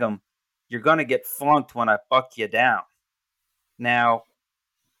tag them. You're going to get flunked when I buck you down. Now,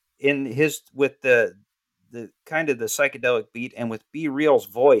 with the kind of the psychedelic beat and with Be Real's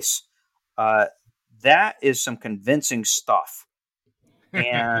voice, that is some convincing stuff.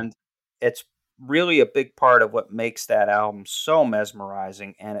 And it's really a big part of what makes that album so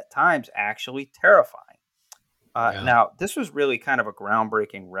mesmerizing and at times actually terrifying. Now, this was really kind of a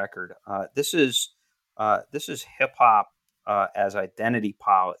groundbreaking record. This is This is hip hop as identity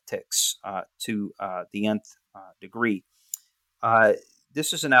politics to the nth degree. Uh,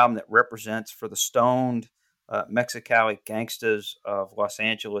 this is an album that represents for the stoned Mexicali gangsters of Los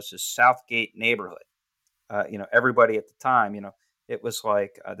Angeles' Southgate neighborhood. Everybody at the time, it was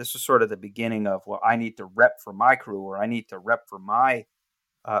like this was sort of the beginning of, well, I need to rep for my crew, or I need to rep for my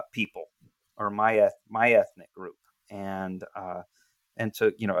people, or my ethnic group, and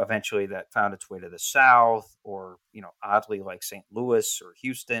so eventually that found its way to the South, or oddly like St. Louis or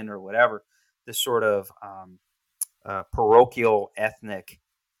Houston or whatever. This sort of parochial ethnic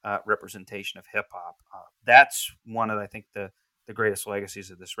representation of hip hop. That's one of, I think, the greatest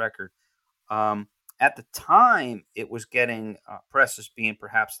legacies of this record. At the time, it was getting press as being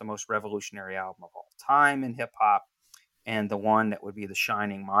perhaps the most revolutionary album of all time in hip hop, and the one that would be the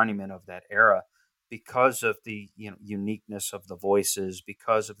shining monument of that era because of the uniqueness of the voices,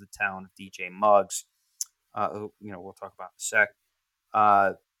 because of the talent of DJ Muggs, who we'll talk about in a sec,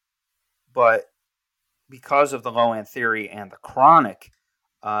 but because of the Low End Theory and the Chronic,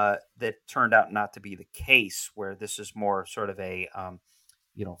 that turned out not to be the case. Where this is more sort of a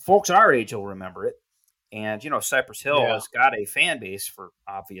folks our age will remember it. And, Cypress Hill has got a fan base for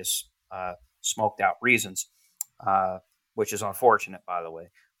obvious smoked out reasons, which is unfortunate, by the way.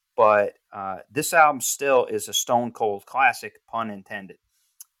 But this album still is a stone cold classic, pun intended.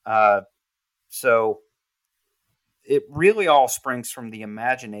 So it really all springs from the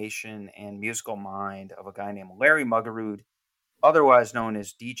imagination and musical mind of a guy named Larry Mugarood, otherwise known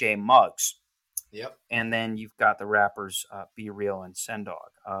as DJ Muggs. Yep. And then you've got the rappers Be Real and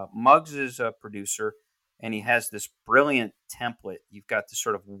Sendog. Muggs is a producer, and he has this brilliant template. You've got this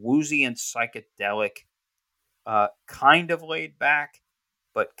sort of woozy and psychedelic, kind of laid back,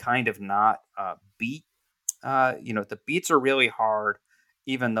 but kind of not beat. The beats are really hard,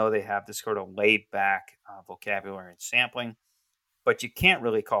 even though they have this sort of laid back vocabulary and sampling. But you can't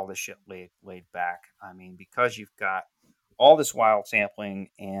really call this shit laid back. I mean, because you've got all this wild sampling,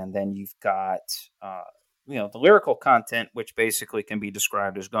 and then you've got the lyrical content, which basically can be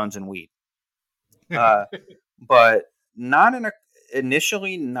described as guns and weed, but not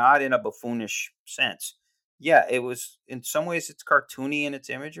initially not in a buffoonish sense. Yeah, it was, in some ways it's cartoony in its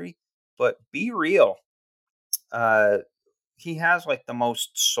imagery, but Be Real, he has like the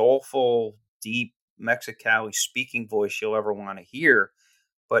most soulful, deep Mexicali speaking voice you'll ever want to hear,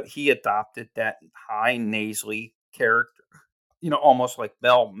 but he adopted that high nasally character, almost like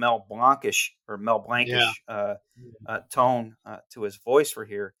Mel Blankish or Mel Blankish tone to his voice for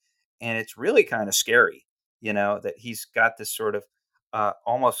here. And it's really kind of scary, that he's got this sort of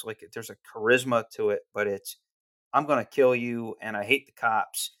almost like there's a charisma to it, but it's, I'm going to kill you and I hate the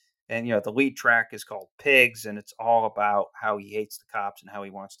cops. And, the lead track is called Pigs, and it's all about how he hates the cops and how he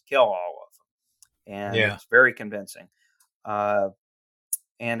wants to kill all of them. And it's very convincing.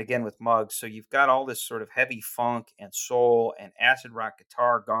 And again, with Muggs, so you've got all this sort of heavy funk and soul and acid rock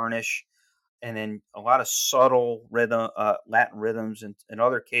guitar garnish, and then a lot of subtle rhythm, Latin rhythms, and in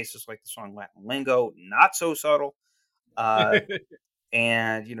other cases, like the song Latin Lingo, not so subtle. And,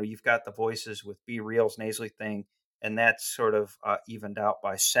 you've got the voices with Be Real's nasally thing, and that's sort of evened out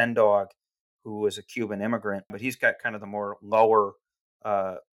by Sendog, who is a Cuban immigrant, but he's got kind of the more lower,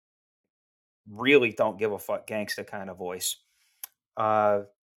 really don't give a fuck gangsta kind of voice. So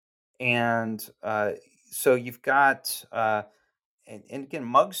you've got, and again,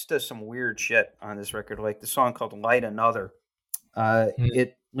 Muggs does some weird shit on this record, like the song called Light Another.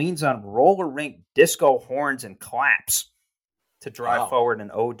 It leans on roller rink disco horns and claps to drive forward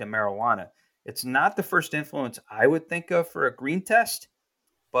an ode to marijuana. It's not the first influence I would think of for a green test,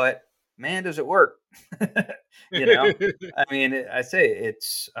 but man, does it work. I mean, I say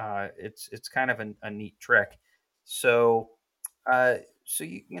it's kind of a neat trick. So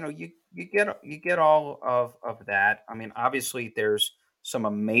you get all of that. I mean, obviously there's some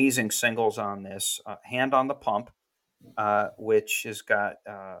amazing singles on this. Hand on the Pump, which has got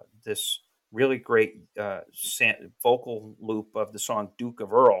this really great vocal loop of the song Duke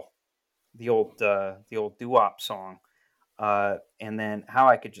of Earl, the old doo-wop song, and then How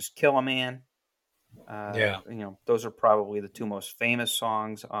I Could Just Kill a Man. Those are probably the two most famous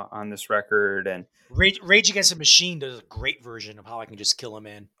songs on this record. And Rage Against the Machine does a great version of How I Can Just Kill a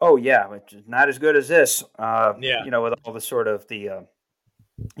Man. Oh yeah, but not as good as this. With all the sort of the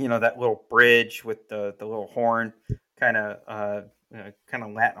that little bridge with the little horn, kind of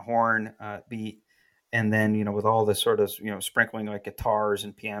Latin horn beat, and then with all this sort of sprinkling like guitars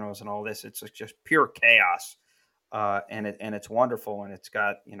and pianos and all this, it's just pure chaos, and it's wonderful, and it's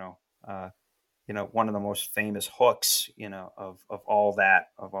got one of the most famous hooks of all that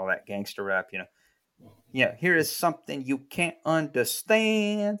gangster rap. Yeah, here is something you can't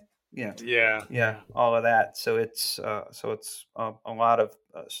understand. Yeah, Yeah, yeah, all of that. So it's a lot of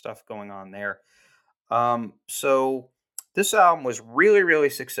stuff going on there. So this album was really, really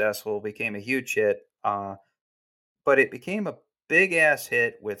successful, became a huge hit, but it became a big ass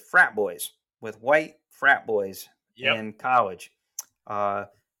hit with frat boys, with white frat boys yep, in college, uh,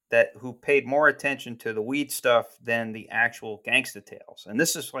 that who paid more attention to the weed stuff than the actual gangsta tales. And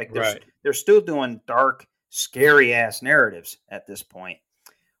this is like right. they're still doing dark, scary ass narratives at this point,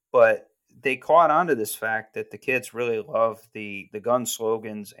 but they caught on to this fact that the kids really love the gun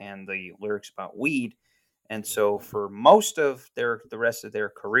slogans and the lyrics about weed. And so for most of the rest of their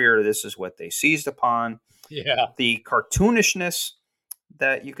career, this is what they seized upon. Yeah, The cartoonishness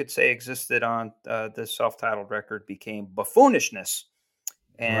that you could say existed on the self-titled record became buffoonishness,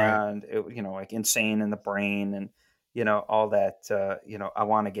 right. and like insane in the brain, and all that. I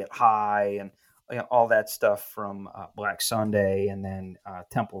want to get high, and all that stuff from Black Sunday, and then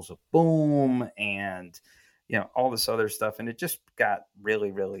Temples of Boom, and all this other stuff, and it just got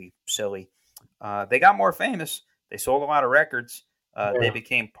really, really silly. They got more famous. They sold a lot of records. They Yeah.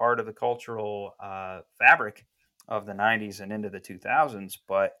 became part of the cultural fabric of the 90s and into the 2000s,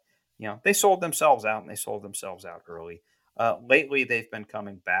 but they sold themselves out, and they sold themselves out early. Lately, they've been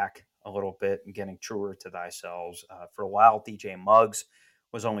coming back a little bit and getting truer to themselves. For a while, DJ Muggs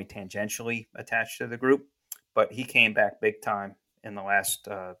was only tangentially attached to the group, but he came back big time in the last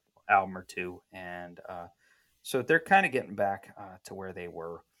album or two, and so they're kind of getting back to where they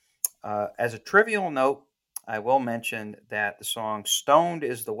were. As a trivial note, I will mention that the song "Stoned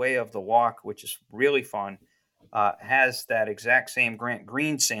is the Way of the Walk," which is really fun, has that exact same Grant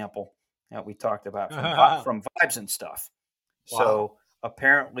Green sample that we talked about from Vibes and Stuff. Wow. So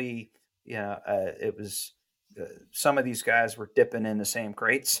apparently, it was some of these guys were dipping in the same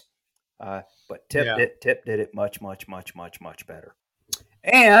crates, but Yeah. Tip did it much, much, much, much, much better.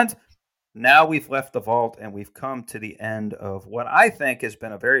 And now we've left the vault and we've come to the end of what I think has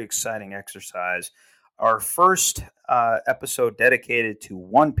been a very exciting exercise. Our first episode dedicated to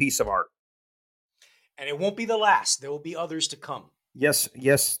one piece of art. And it won't be the last. There will be others to come. Yes,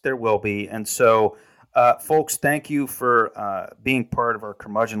 yes, there will be. And so, folks, thank you for being part of our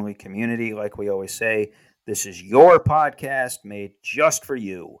curmudgeonly community. Like we always say, this is your podcast made just for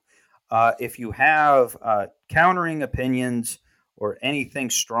you. If you have countering opinions or anything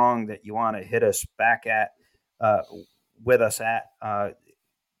strong that you want to hit us back at, uh, with us at,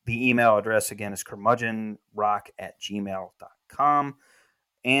 the email address again is curmudgeonrock@gmail.com.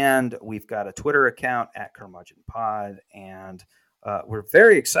 And we've got a Twitter account at curmudgeonpod. And we're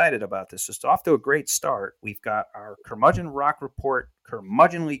very excited about this. It's off to a great start. We've got our Curmudgeon Rock Report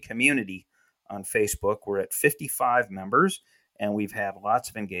Curmudgeonly community on Facebook. We're at 55 members, and we've had lots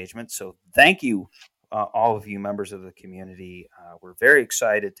of engagement. So thank you, all of you members of the community. We're very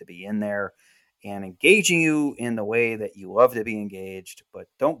excited to be in there and engaging you in the way that you love to be engaged, but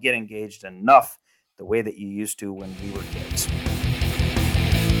don't get engaged enough the way that you used to when we were kids.